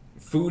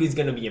 Food is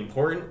going to be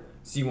important,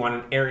 so you want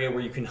an area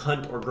where you can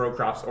hunt or grow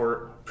crops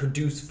or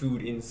produce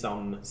food in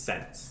some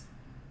sense.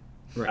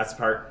 Right. That's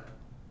part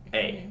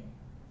A.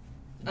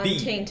 B,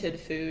 untainted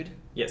food.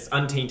 Yes,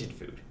 untainted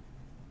food.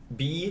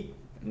 B,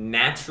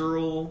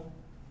 natural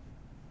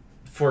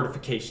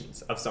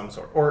fortifications of some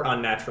sort, or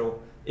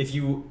unnatural. If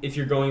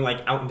you're going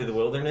out into the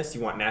wilderness,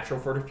 you want natural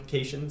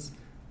fortifications.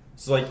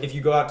 So if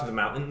you go out to the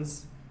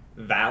mountains,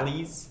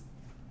 valleys,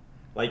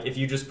 if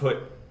you just put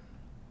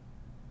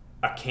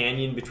a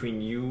canyon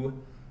between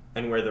you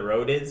and where the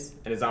road is,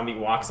 and a zombie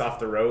walks off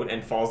the road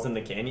and falls in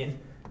the canyon,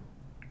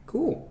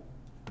 cool.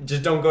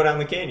 Just don't go down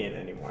the canyon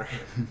anymore.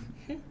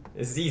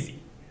 It's easy.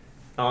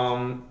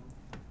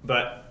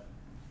 But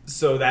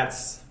so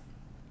that's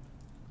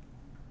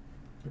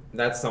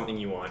something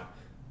you want.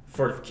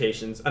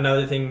 Fortifications.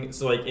 Another thing,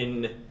 so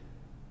in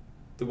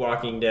The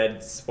Walking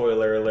Dead,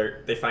 spoiler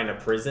alert, they find a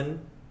prison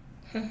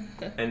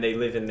and they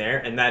live in there,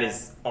 and that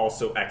is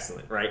also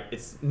excellent, right?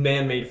 It's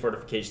man-made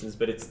fortifications,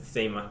 but it's the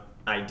same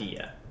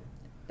idea.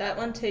 That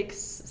one takes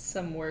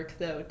some work,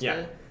 though.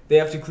 Yeah, they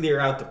have to clear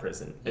out the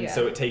prison, and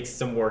so it takes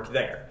some work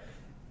there.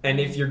 And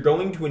if you're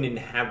going to an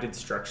inhabited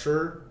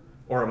structure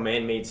or a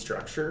man-made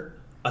structure,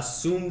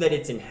 assume that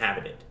it's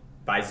inhabited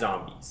by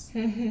zombies.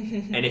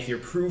 And if you're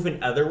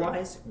proven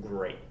otherwise,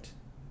 great.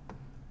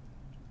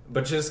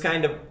 But just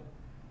kind of,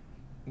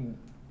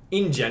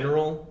 in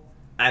general,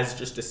 as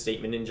just a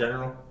statement in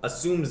general,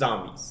 assume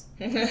zombies.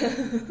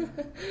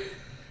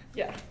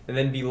 Yeah. And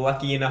then be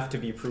lucky enough to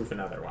be proven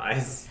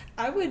otherwise.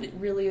 I would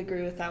really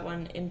agree with that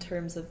one in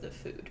terms of the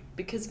food.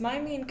 Because my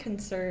main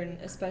concern,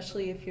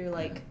 especially if you're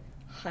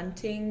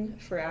hunting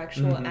for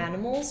actual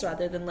animals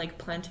rather than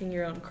planting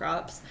your own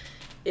crops,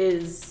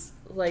 is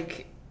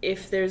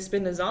if there's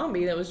been a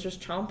zombie that was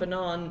just chomping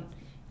on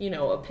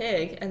a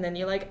pig, and then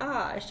you're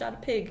I shot a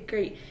pig,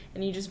 great,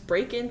 and you just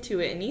break into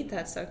it and eat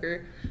that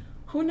sucker,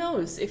 who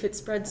knows if it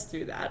spreads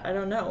through that? I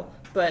don't know,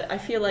 but I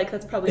feel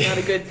that's probably not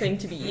a good thing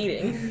to be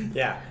eating.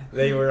 Yeah,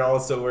 they were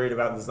also worried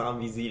about the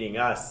zombies eating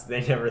us.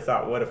 They never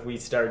thought, what if we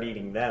start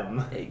eating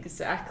them?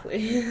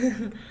 Exactly.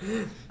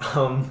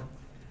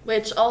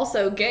 Which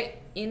also,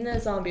 in the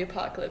zombie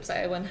apocalypse,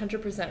 I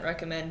 100%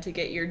 recommend to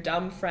get your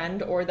dumb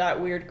friend or that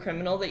weird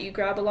criminal that you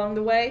grab along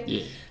the way.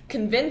 Yeah.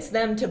 Convince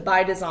them to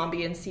bite a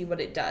zombie and see what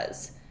it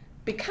does.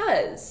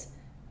 Because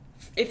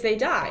if they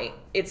die,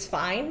 it's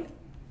fine.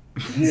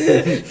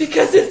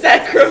 Because it's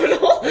that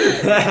criminal.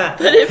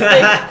 But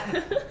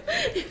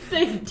if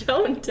they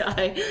don't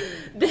die,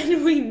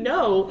 then we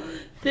know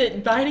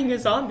that biting a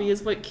zombie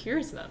is what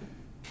cures them.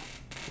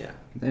 Yeah.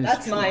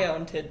 That's my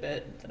own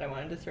tidbit that I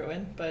wanted to throw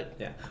in, but...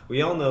 Yeah.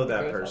 We all know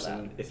that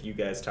person, if you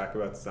guys talk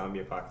about the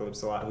zombie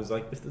apocalypse a lot, who's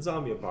if the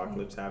zombie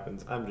apocalypse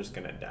happens, I'm just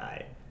gonna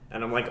die.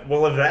 And I'm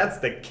well, if that's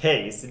the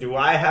case, do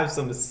I have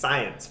some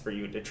science for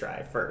you to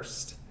try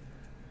first?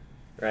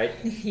 Right?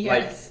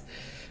 Yes.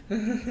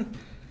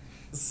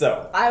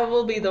 So... I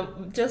will be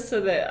just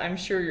so that I'm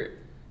sure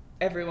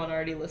everyone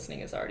already listening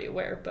is already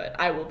aware, but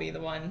I will be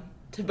the one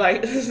to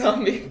bite the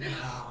zombie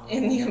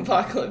in the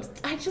apocalypse.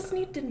 I just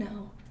need to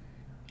know.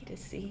 Need to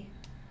see.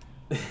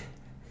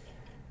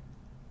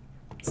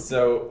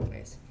 So,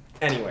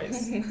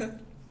 anyways.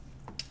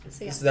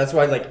 So that's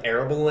why, like,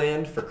 arable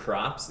land for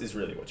crops is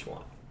really what you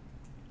want.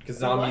 Because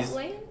zombies... What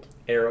land?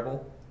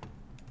 Arable.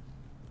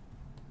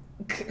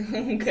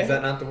 Okay. Is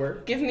that not the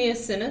word? Give me a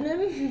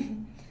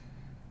synonym.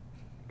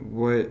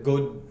 What?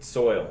 Good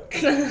soil.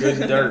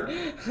 Good dirt.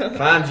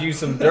 Find you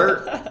some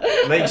dirt.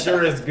 Make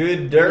sure it's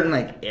good dirt.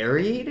 Like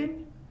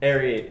aerated?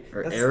 Aerate.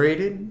 Or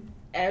aerated?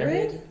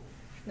 Arid?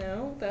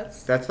 No,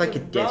 that's like the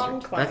a desert.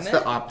 wrong climate. That's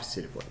the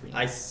opposite of what we need.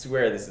 I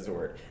swear this is a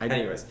word.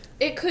 Anyways.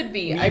 It could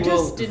be. We I will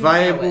just didn't know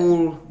it.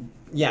 Viable.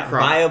 Yeah,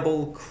 Crop.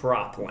 viable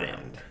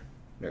cropland.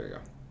 There we go.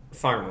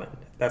 Farmland.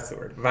 That's the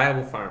word.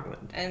 Viable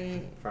farmland.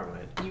 And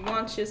Farmland. you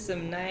want you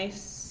some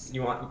nice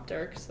You want...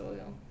 dark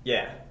soil.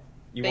 Yeah.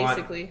 You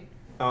Basically.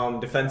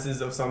 want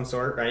defenses of some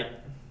sort, right?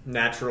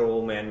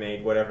 Natural,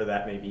 man-made, whatever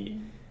that may be.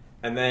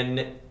 And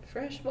then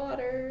Fresh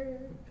water.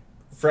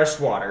 fresh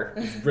water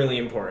is really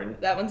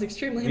important. That one's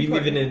extremely We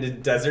live important. in a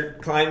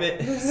desert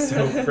climate,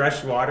 so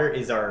fresh water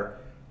is our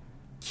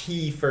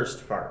key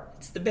first part,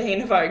 It's the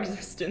bane of our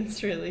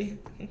existence, really.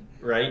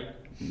 right?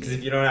 Because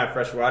if you don't have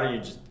fresh water,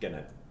 you're just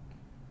gonna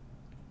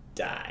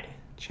die.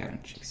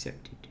 Challenge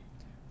accepted.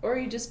 Or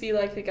you just be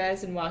like the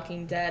guys in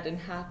Walking Dead and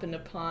happen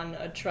upon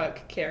a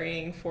truck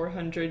carrying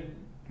 400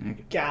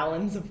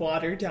 gallons of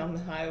water down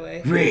the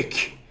highway.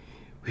 Rick,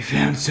 we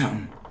found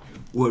something.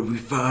 What'd we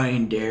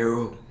find,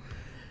 Daryl?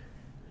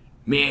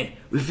 Man,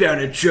 we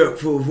found a truck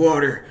full of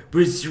water, but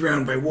it's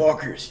surrounded by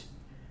walkers.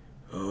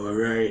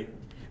 Alright,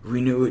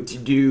 we know what to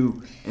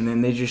do. And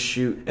then they just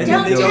shoot. And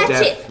Don't then they'll touch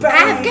it! definitely-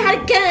 I've got a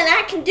gun,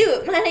 I can do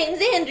it. My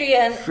name's Andrea,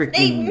 and they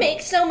Freaking-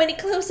 make so many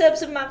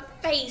close-ups of my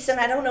face, and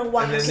I don't know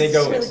why. And then It's they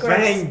go really gross.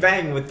 bang,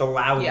 bang with the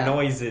loud Yeah.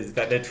 noises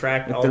that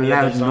attract With all the the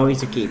loud other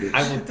zombies. noisicators.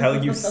 I will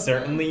tell you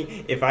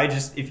certainly,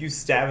 if you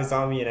stab a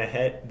zombie in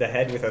the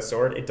head with a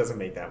sword, it doesn't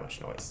make that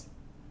much noise.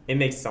 It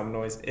makes some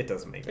noise. It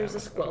doesn't make There's a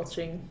that much noise.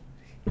 squelching.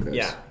 Gross.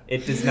 Yeah,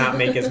 it does not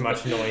make as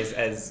much noise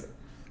as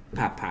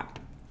Pop, pop.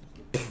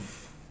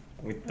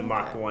 with the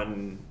Mach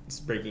 1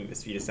 breaking the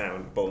speed of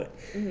sound bullet.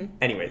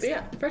 Anyways, But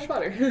yeah, fresh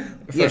water.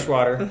 fresh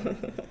water,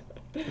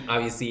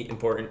 obviously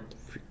important.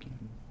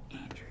 Freaking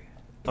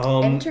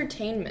Andrea.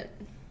 Entertainment.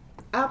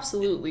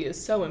 Absolutely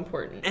is so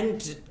important.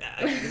 And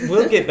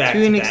we'll get back To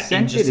to an that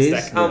extent, in just it a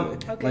is. second.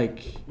 Though. Okay. Like,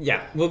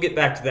 Yeah, we'll get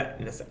back to that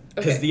in a second.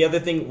 Because Okay. the other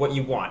thing, what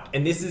you want,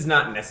 and this is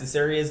not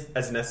necessary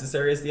as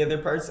necessary as the other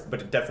parts,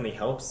 but it definitely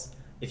helps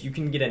if you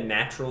can get a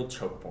natural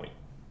choke point.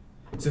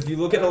 So if you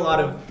look at a lot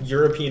of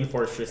European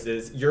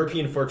fortresses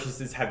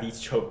have these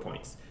choke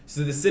points.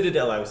 So the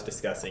Citadel I was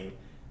discussing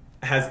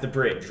has the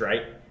bridge,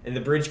 right? And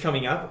the bridge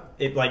coming up,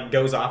 it like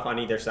goes off on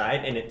either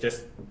side, and it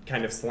just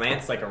kind of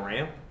slants like a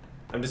ramp.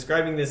 I'm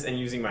describing this and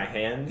using my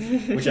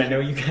hands, which I know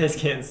you guys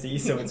can't see,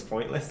 so it's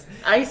pointless.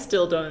 I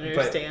still don't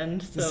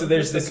understand. So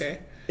there's it's this, okay.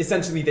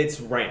 essentially this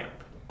ramp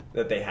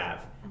that they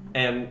have.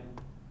 And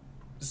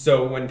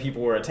so when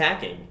people were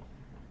attacking,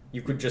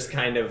 you could just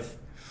kind of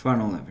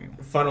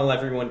funnel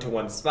everyone to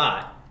one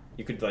spot.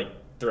 You could like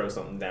throw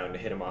something down to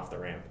hit them off the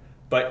ramp.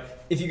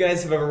 But if you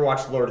guys have ever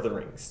watched Lord of the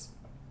Rings,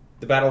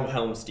 the Battle of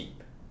Helm's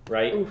Deep,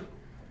 right? Ooh.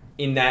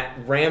 In that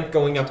ramp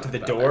going up to the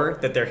door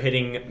that they're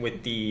hitting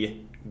with the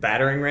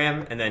battering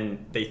ram, and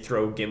then they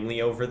throw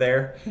Gimli over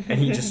there, and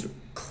he just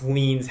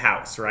cleans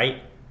house,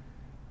 right?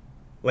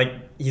 Like,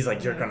 he's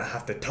like, you're gonna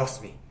have to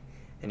toss me.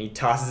 And he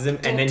tosses him,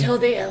 and then Tell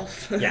the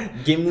elf. yeah,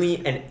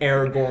 Gimli and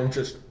Aragorn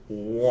just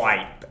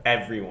wipe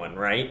everyone,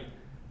 right?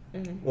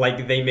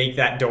 Like, they make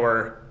that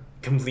door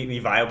completely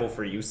viable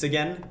for use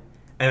again,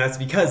 and that's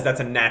because that's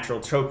a natural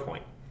choke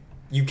point.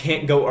 You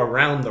can't go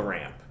around the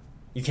ramp.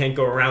 You can't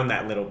go around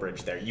that little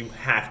bridge there. You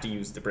have to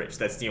use the bridge.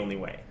 That's the only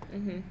way.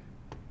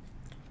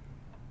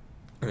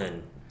 And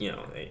then, you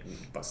know, they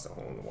bust a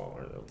hole in the wall,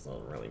 or it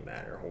doesn't really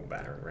matter, whole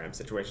battering ram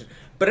situation.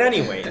 But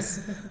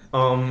anyways,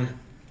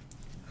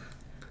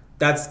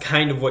 that's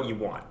kind of what you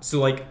want. So,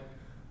 like,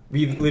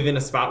 we live in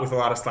a spot with a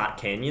lot of slot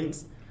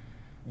canyons.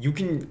 You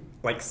can,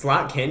 like,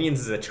 slot canyons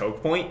as a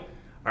choke point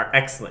are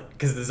excellent,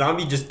 because the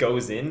zombie just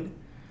goes in,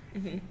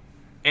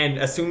 and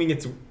assuming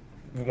it's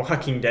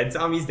Walking Dead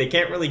zombies, they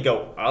can't really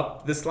go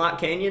up the slot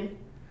canyon,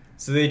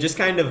 so they just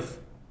kind of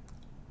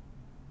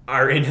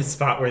are in a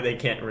spot where they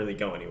can't really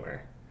go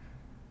anywhere.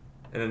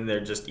 And then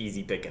they're just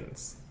easy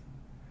pickings.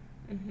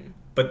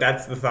 But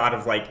that's the thought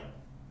of, like,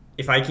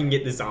 if I can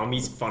get the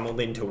zombies funneled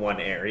into one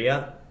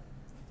area,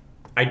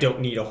 I don't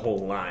need a whole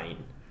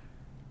line.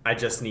 I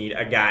just need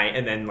a guy,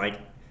 and then, like,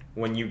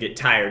 when you get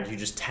tired, you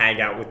just tag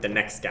out with the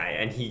next guy,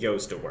 and he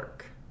goes to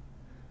work.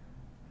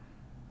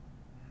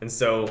 And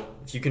so,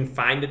 if you can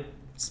find a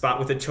spot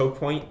with a choke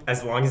point,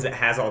 as long as it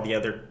has all the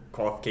other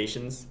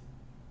qualifications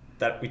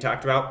that we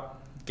talked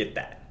about, get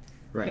that.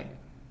 Right.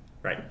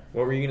 Right.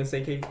 What were you going to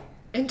say, Kate?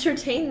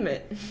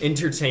 Entertainment.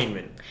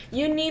 Entertainment.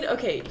 You need,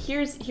 okay,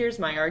 here's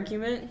my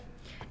argument.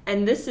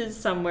 And this is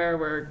somewhere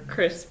where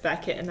Chris,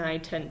 Beckett, and I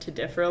tend to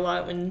differ a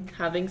lot when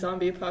having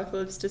zombie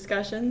apocalypse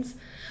discussions.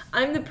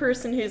 I'm the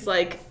person who's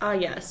like,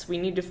 yes, we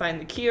need to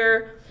find the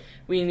cure.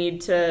 We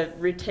need to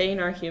retain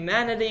our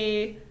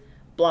humanity,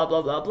 blah,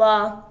 blah, blah,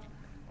 blah.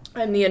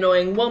 I'm the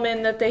annoying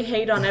woman that they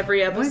hate on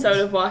every episode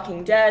of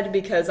Walking Dead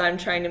because I'm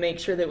trying to make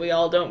sure that we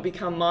all don't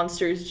become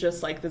monsters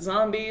just like the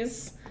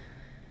zombies.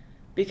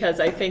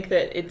 Because I think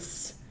that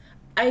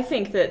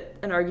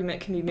an argument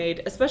can be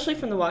made, especially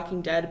from The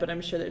Walking Dead, but I'm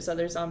sure there's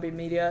other zombie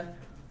media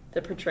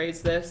that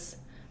portrays this.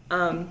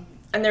 And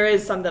there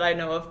is some that I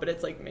know of, but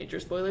it's like major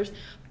spoilers.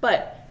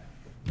 But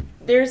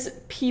there's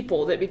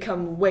people that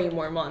become way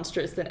more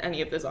monstrous than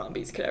any of the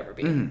zombies could ever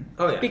be. Mm-hmm.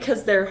 Oh, yeah.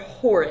 Because they're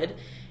horrid.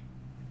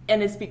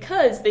 And it's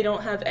because they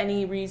don't have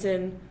any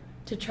reason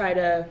to try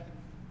to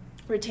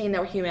retain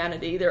their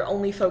humanity. They're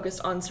only focused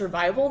on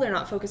survival. They're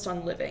not focused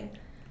on living.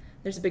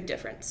 There's a big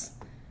difference.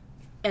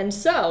 And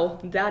so,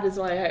 that is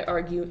why I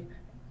argue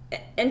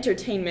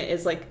entertainment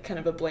is like kind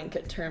of a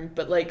blanket term,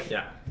 but like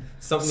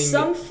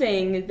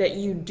something that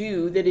you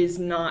do that is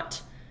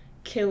not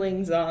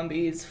killing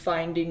zombies,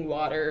 finding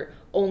water,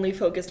 only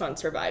focused on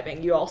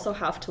surviving. You also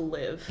have to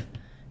live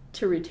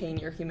to retain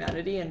your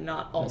humanity and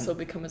not also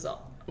become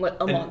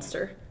a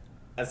monster.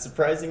 As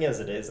surprising as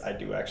it is, I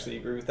do actually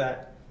agree with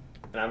that.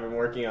 And I've been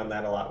working on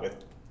that a lot with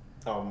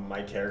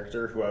my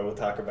character, who I will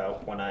talk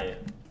about when I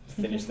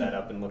finish that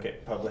up and look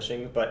at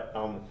publishing. But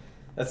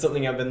that's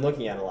something I've been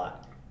looking at a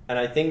lot. And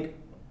I think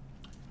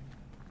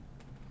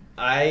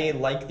I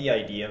like the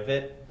idea of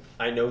it.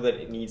 I know that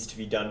it needs to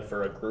be done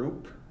for a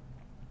group.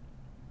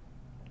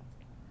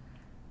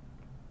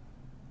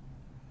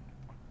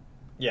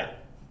 Yeah,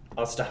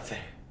 I'll stop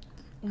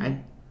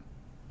there.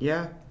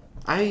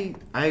 I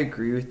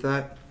agree with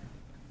that.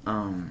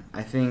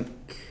 I think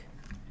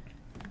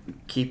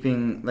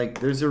keeping, like,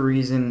 there's a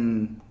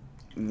reason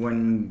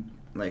when,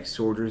 like,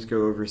 soldiers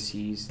go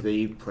overseas,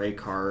 they play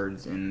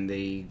cards and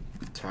they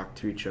talk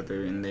to each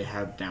other and they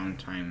have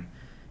downtime,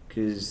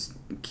 because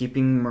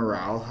keeping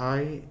morale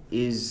high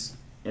is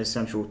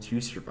essential to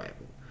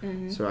survival.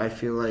 So I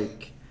feel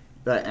like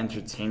that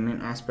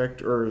entertainment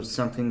aspect, or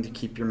something to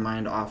keep your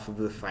mind off of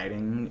the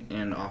fighting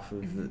and off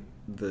of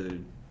the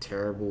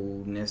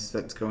terribleness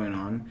that's going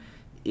on,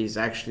 is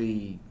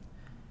actually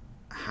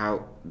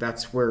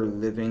that's where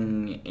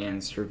living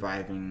and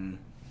surviving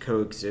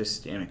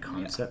coexist in a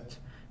concept,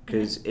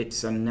 because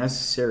it's a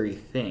necessary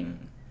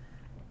thing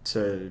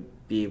to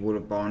be able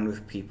to bond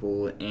with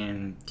people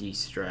and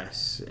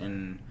de-stress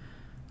and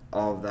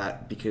all of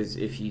that, because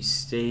if you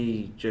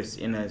stay just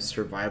in a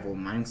survival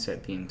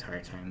mindset the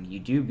entire time, you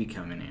do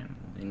become an animal,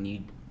 and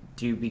you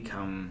do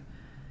become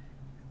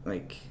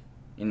like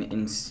an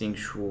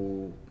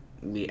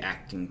instinctually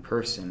acting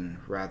person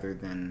rather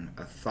than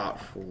a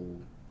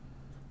thoughtful,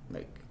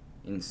 like,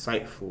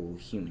 insightful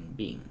human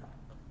being.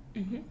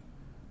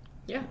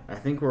 Yeah. I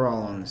think we're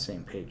all on the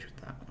same page with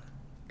that one.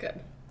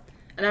 Good.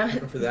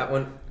 And For that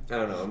one, I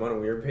don't know, I'm on a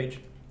weird page.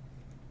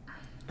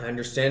 I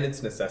understand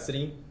its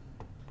necessity,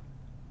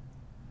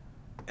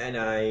 and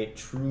I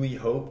truly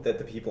hope that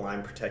the people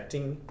I'm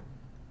protecting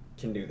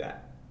can do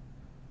that.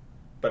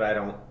 But I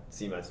don't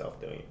see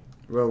myself doing it.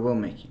 Well, we'll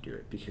make you do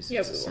it because it's we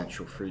will.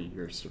 essential for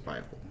your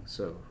survival.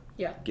 So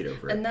Yeah. get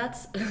over it. And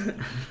that's,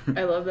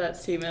 I love that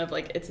statement of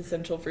like, it's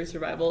essential for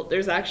survival.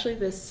 There's actually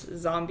this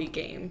zombie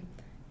game,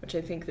 which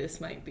I think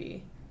this might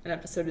be an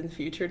episode in the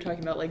future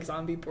talking about like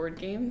zombie board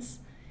games,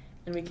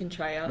 and we can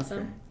try out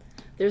some.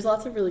 There's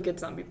lots of really good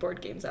zombie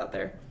board games out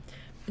there.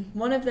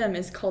 One of them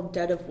is called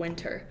Dead of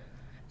Winter,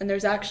 and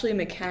there's actually a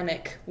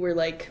mechanic where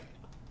like,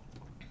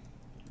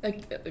 a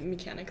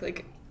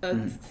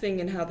thing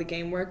in how the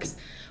game works,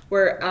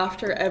 where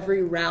after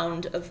every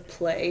round of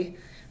play,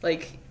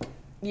 like,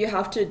 you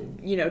have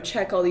to,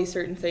 check all these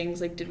certain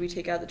things, like, did we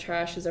take out the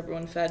trash, is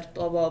everyone fed,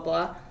 blah, blah,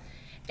 blah.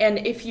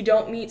 And if you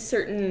don't meet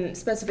certain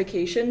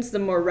specifications,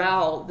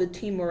 the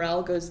team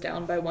morale goes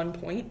down by 1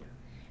 point.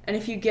 And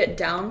if you get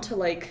down to,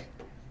 like,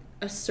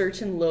 a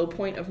certain low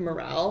point of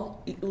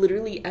morale,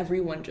 literally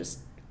everyone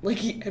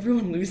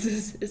everyone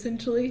loses,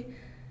 essentially.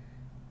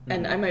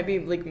 And I might be,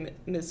 like,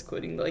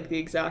 misquoting, like, the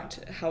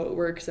exact how it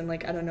works, and,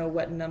 like, I don't know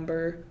what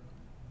number...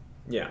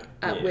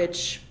 At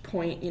which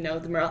point,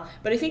 the morale...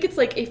 But I think it's,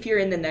 like, if you're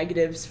in the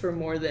negatives for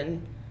more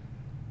than,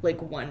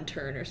 like, one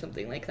turn or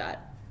something like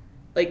that.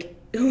 Like,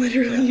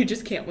 literally, you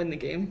just can't win the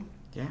game.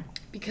 Yeah.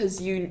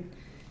 Because you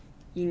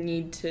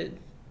need to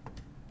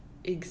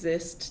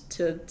exist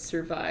to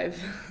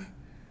survive.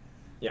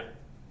 Yeah.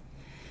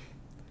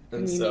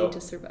 And you need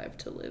to survive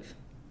to live.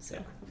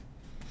 So.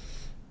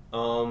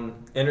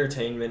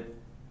 Entertainment.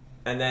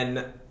 And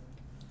then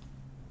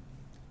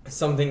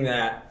something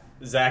that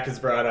Zach has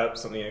brought up,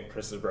 something that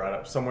Chris has brought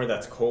up, somewhere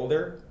that's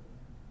colder.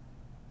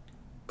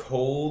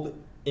 Cold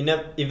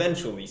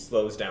eventually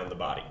slows down the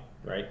body,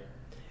 right?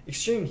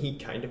 Extreme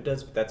heat kind of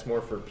does, but that's more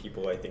for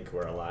people, I think, who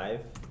are alive.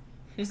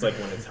 It's like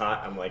when it's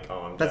hot, I'm like,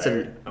 oh, I'm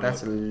tired.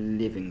 That's a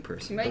living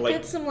person. You might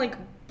get some, like,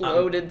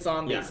 bloated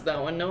zombies,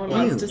 though, and no one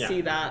wants to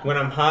see that. When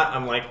I'm hot,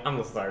 I'm like, I'm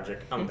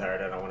lethargic. I'm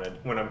tired. I don't want to...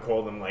 When I'm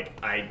cold, I'm like,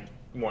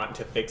 want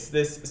to fix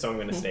this, so I'm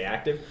going to stay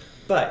active.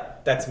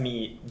 But that's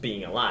me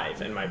being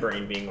alive and my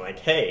brain being like,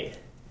 hey,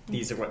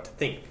 these are what to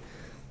think.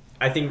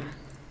 I think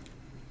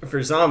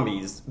for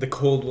zombies, the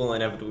cold will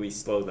inevitably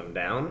slow them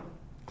down.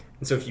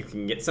 And so if you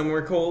can get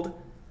somewhere cold,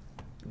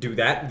 do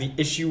that. The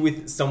issue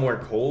with somewhere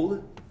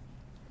cold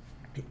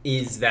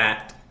is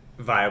that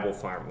viable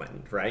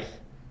farmland, right?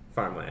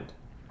 Farmland.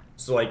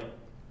 So, like,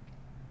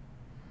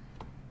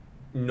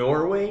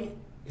 Norway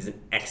is an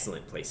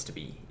excellent place to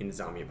be in the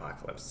zombie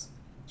apocalypse.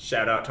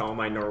 Shout out to all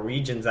my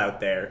Norwegians out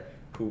there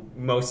who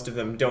most of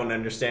them don't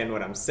understand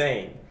what I'm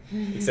saying,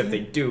 except they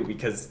do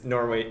because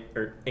Norway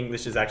or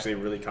English is actually a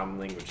really common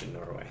language in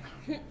Norway.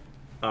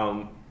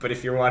 But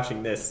if you're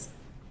watching this,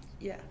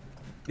 Yeah.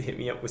 hit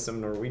me up with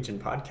some Norwegian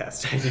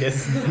podcast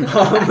ideas.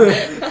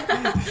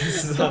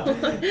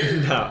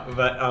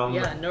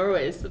 Yeah,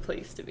 Norway is the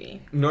place to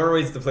be.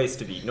 Norway's the place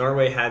to be.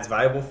 Norway has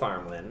viable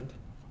farmland.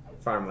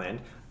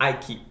 I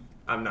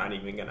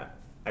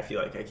feel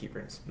like I keep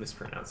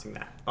mispronouncing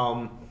that.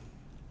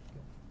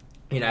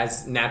 It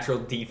has natural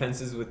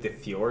defenses with the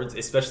fjords,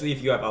 especially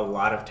if you have a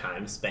lot of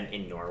time spent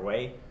in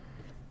Norway.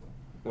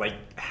 Like,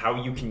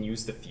 how you can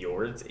use the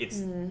fjords,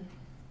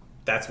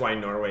 that's why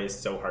Norway is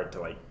so hard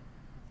to, like...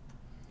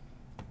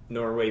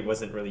 Norway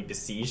wasn't really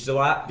besieged a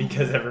lot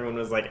because everyone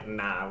was like,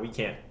 nah, we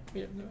can't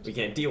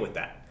deal with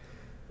that.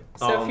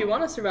 So if you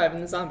want to survive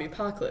in the zombie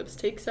apocalypse,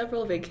 take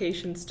several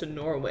vacations to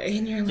Norway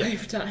in your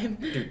lifetime.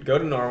 Dude, go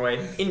to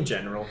Norway. In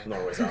general,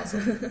 Norway's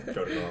awesome.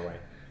 Go to Norway.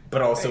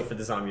 But also for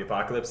the zombie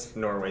apocalypse,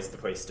 Norway's the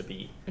place to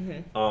be.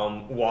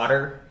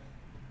 Water,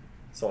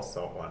 it's all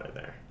salt water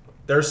there.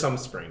 There are some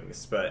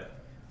springs, but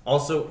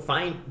also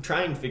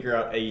try and figure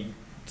out a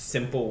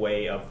simple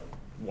way of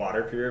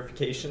water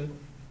purification.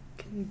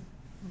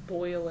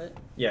 Boil it.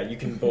 Yeah, you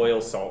can boil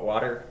salt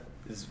water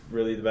is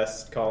really the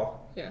best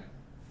call. Yeah.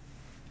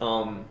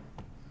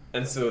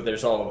 And so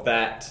there's all of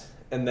that.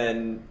 And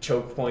then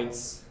choke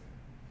points.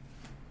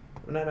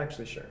 I'm not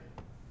actually sure.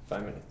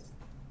 5 minutes.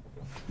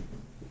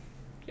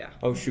 Yeah.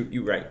 Oh, shoot,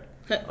 you right.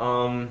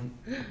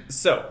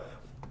 So,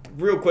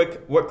 real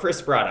quick, what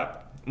Chris brought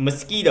up.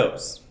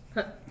 Mosquitoes.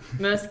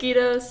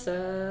 Mosquitoes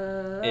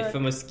If a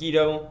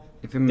mosquito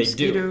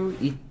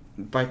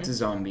bites a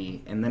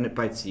zombie and then it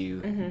bites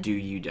you, do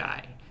you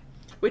die?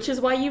 Which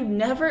is why you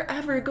never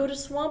ever go to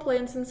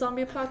swamplands in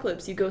zombie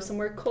apocalypse. You go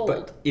somewhere cold.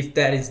 But if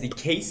that is the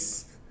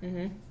case...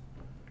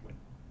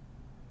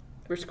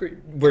 We're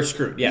screwed. We're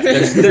screwed, yeah.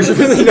 There's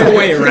really no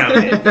way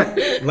around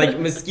it. Like,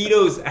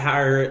 mosquitoes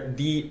are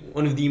the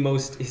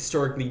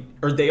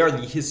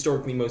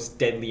historically most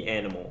deadly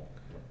animal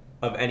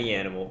of any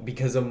animal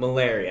because of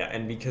malaria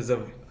and because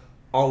of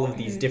all of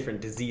these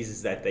different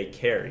diseases that they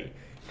carry.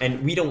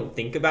 And we don't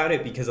think about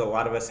it because a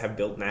lot of us have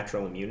built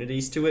natural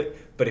immunities to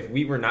it. But if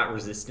we were not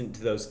resistant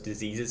to those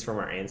diseases from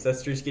our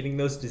ancestors getting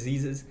those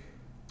diseases,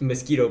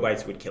 mosquito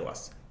bites would kill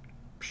us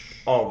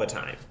all the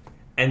time.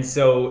 And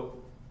so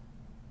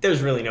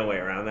there's really no way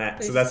around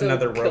that. So that's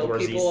another World War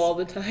Z. They kill people all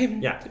the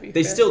time. Yeah,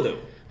 they still do.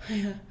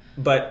 Yeah.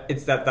 But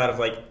it's that thought of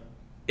like,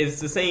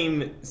 it's the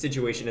same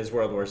situation as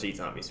World War Z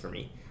zombies for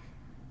me.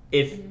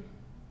 If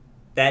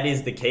that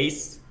is the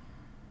case,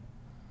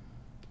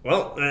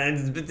 well,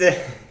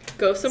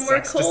 go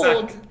somewhere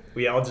cold.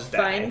 We all just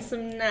find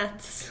some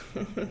nets.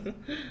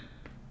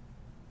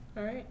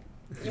 All right,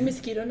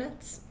 mosquito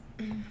nets.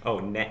 Oh,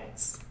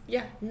 nets.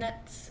 Yeah,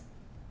 nets.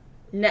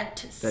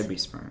 Nets. That'd be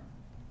smart.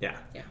 Yeah.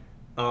 Yeah.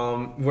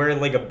 Wear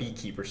like a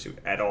beekeeper suit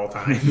at all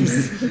times.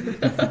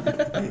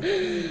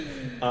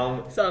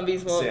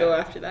 Zombies won't go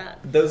after that.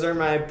 Those are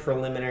my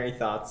preliminary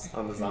thoughts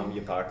on the zombie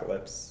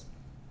apocalypse.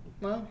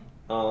 Well.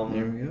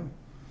 There we go.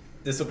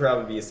 This will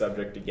probably be a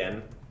subject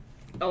again.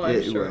 Oh,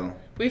 I'm sure.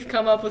 We've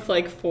come up with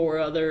like 4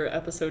 other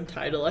episode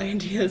title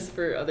ideas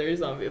for other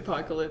zombie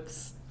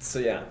apocalypse. So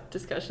yeah.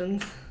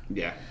 Discussions.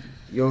 Yeah.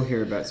 You'll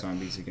hear about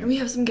zombies again. And we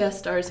have some guest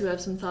stars who have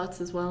some thoughts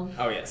as well.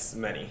 Oh yes,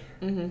 many.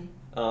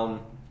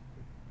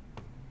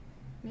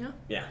 Yeah.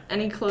 Yeah.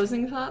 Any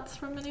closing thoughts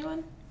from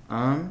anyone?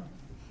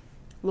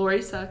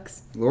 Lori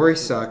sucks. Lori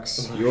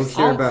sucks. You'll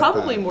hear about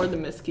probably that. more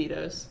than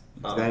mosquitoes.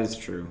 That is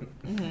true.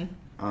 Yeah.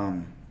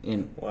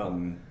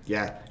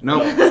 No.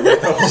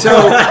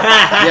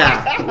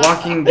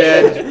 Walking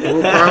Dead.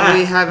 We'll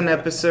probably have an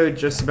episode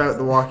just about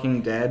The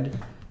Walking Dead.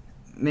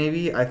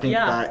 Maybe. I think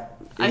that's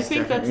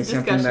a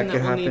discussion that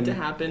will need to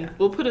happen. Yeah.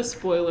 We'll put a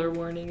spoiler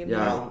warning in there.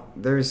 Yeah.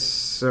 There's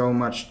so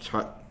much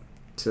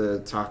to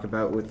talk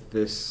about with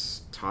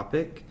this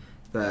topic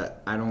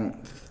that I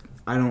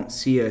don't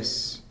see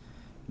us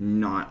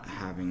not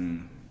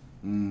having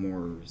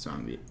more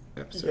zombie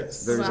episodes.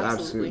 Yes. There's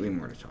absolutely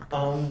more to talk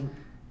about.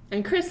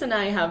 And Chris and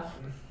I have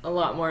a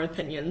lot more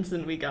opinions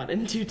than we got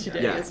into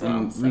today as well.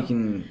 And we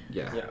can,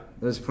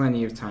 there's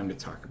plenty of time to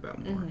talk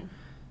about more.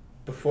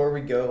 Before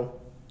we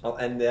go, I'll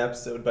end the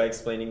episode by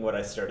explaining what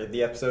I started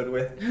the episode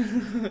with.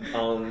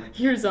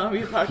 Your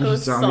zombie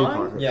apocalypse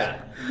song?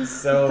 Yeah.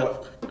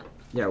 So...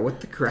 Yeah,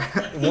 what the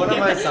crap? One of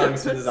my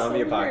songs for the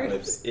zombie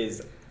apocalypse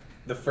is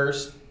the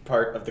first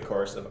part of the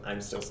chorus of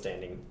I'm Still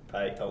Standing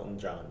by Elton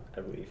John,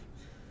 I believe.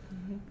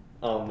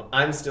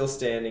 I'm still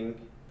standing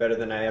better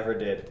than I ever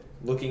did,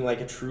 looking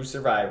like a true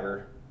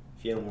survivor,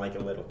 feeling like a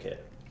little kid.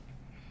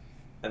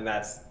 And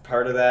that's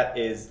part of that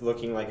is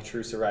looking like a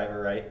true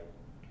survivor, right?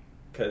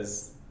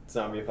 Because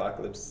zombie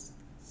apocalypse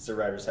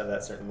survivors have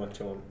that certain look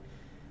to them.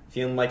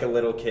 Feeling like a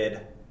little kid.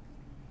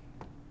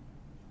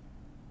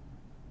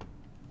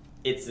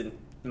 It's a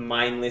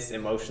mindless,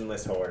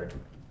 emotionless horde.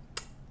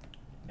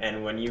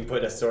 And when you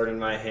put a sword in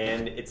my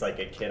hand, it's like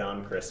a kid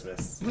on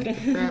Christmas. What the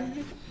crap?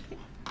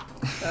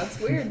 That's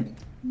weird.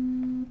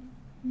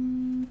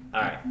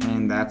 All right.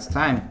 And that's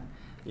time.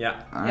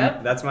 Yeah. All Yep.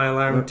 right. That's my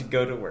alarm to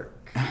go to work.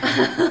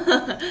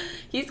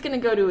 He's gonna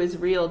go to his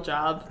real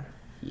job.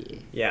 Yeah.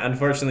 Yeah,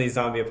 unfortunately,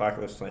 zombie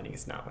apocalypse planning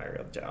is not my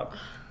real job.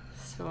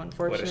 So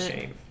unfortunate. What a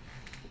shame.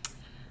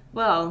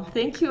 Well,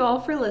 thank you all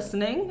for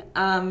listening.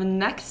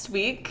 Next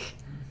week,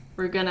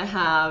 we're gonna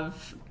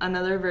have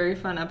another very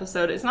fun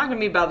episode. It's not gonna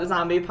be about the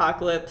zombie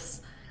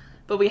apocalypse,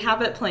 but we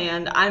have it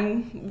planned.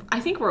 I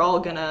think we're all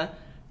gonna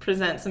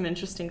present some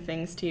interesting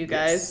things to you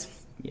guys.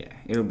 Yeah,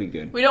 it'll be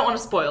good. We don't want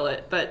to spoil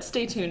it, but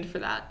stay tuned for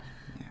that.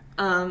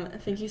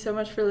 Thank you so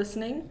much for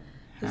listening.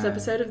 This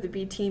episode of the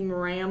B Team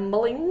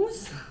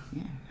Ramblings.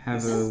 Yeah.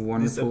 Have a wonderful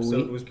This episode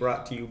week. was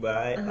brought to you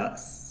by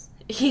us.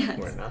 Yes.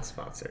 We're not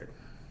sponsored.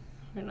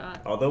 We're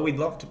not. Although we'd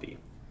love to be.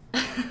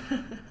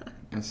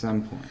 At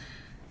some point.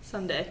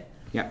 Someday.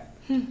 Yeah.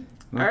 All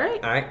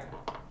right. All right.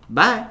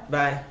 Bye.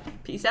 Bye.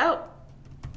 Peace out.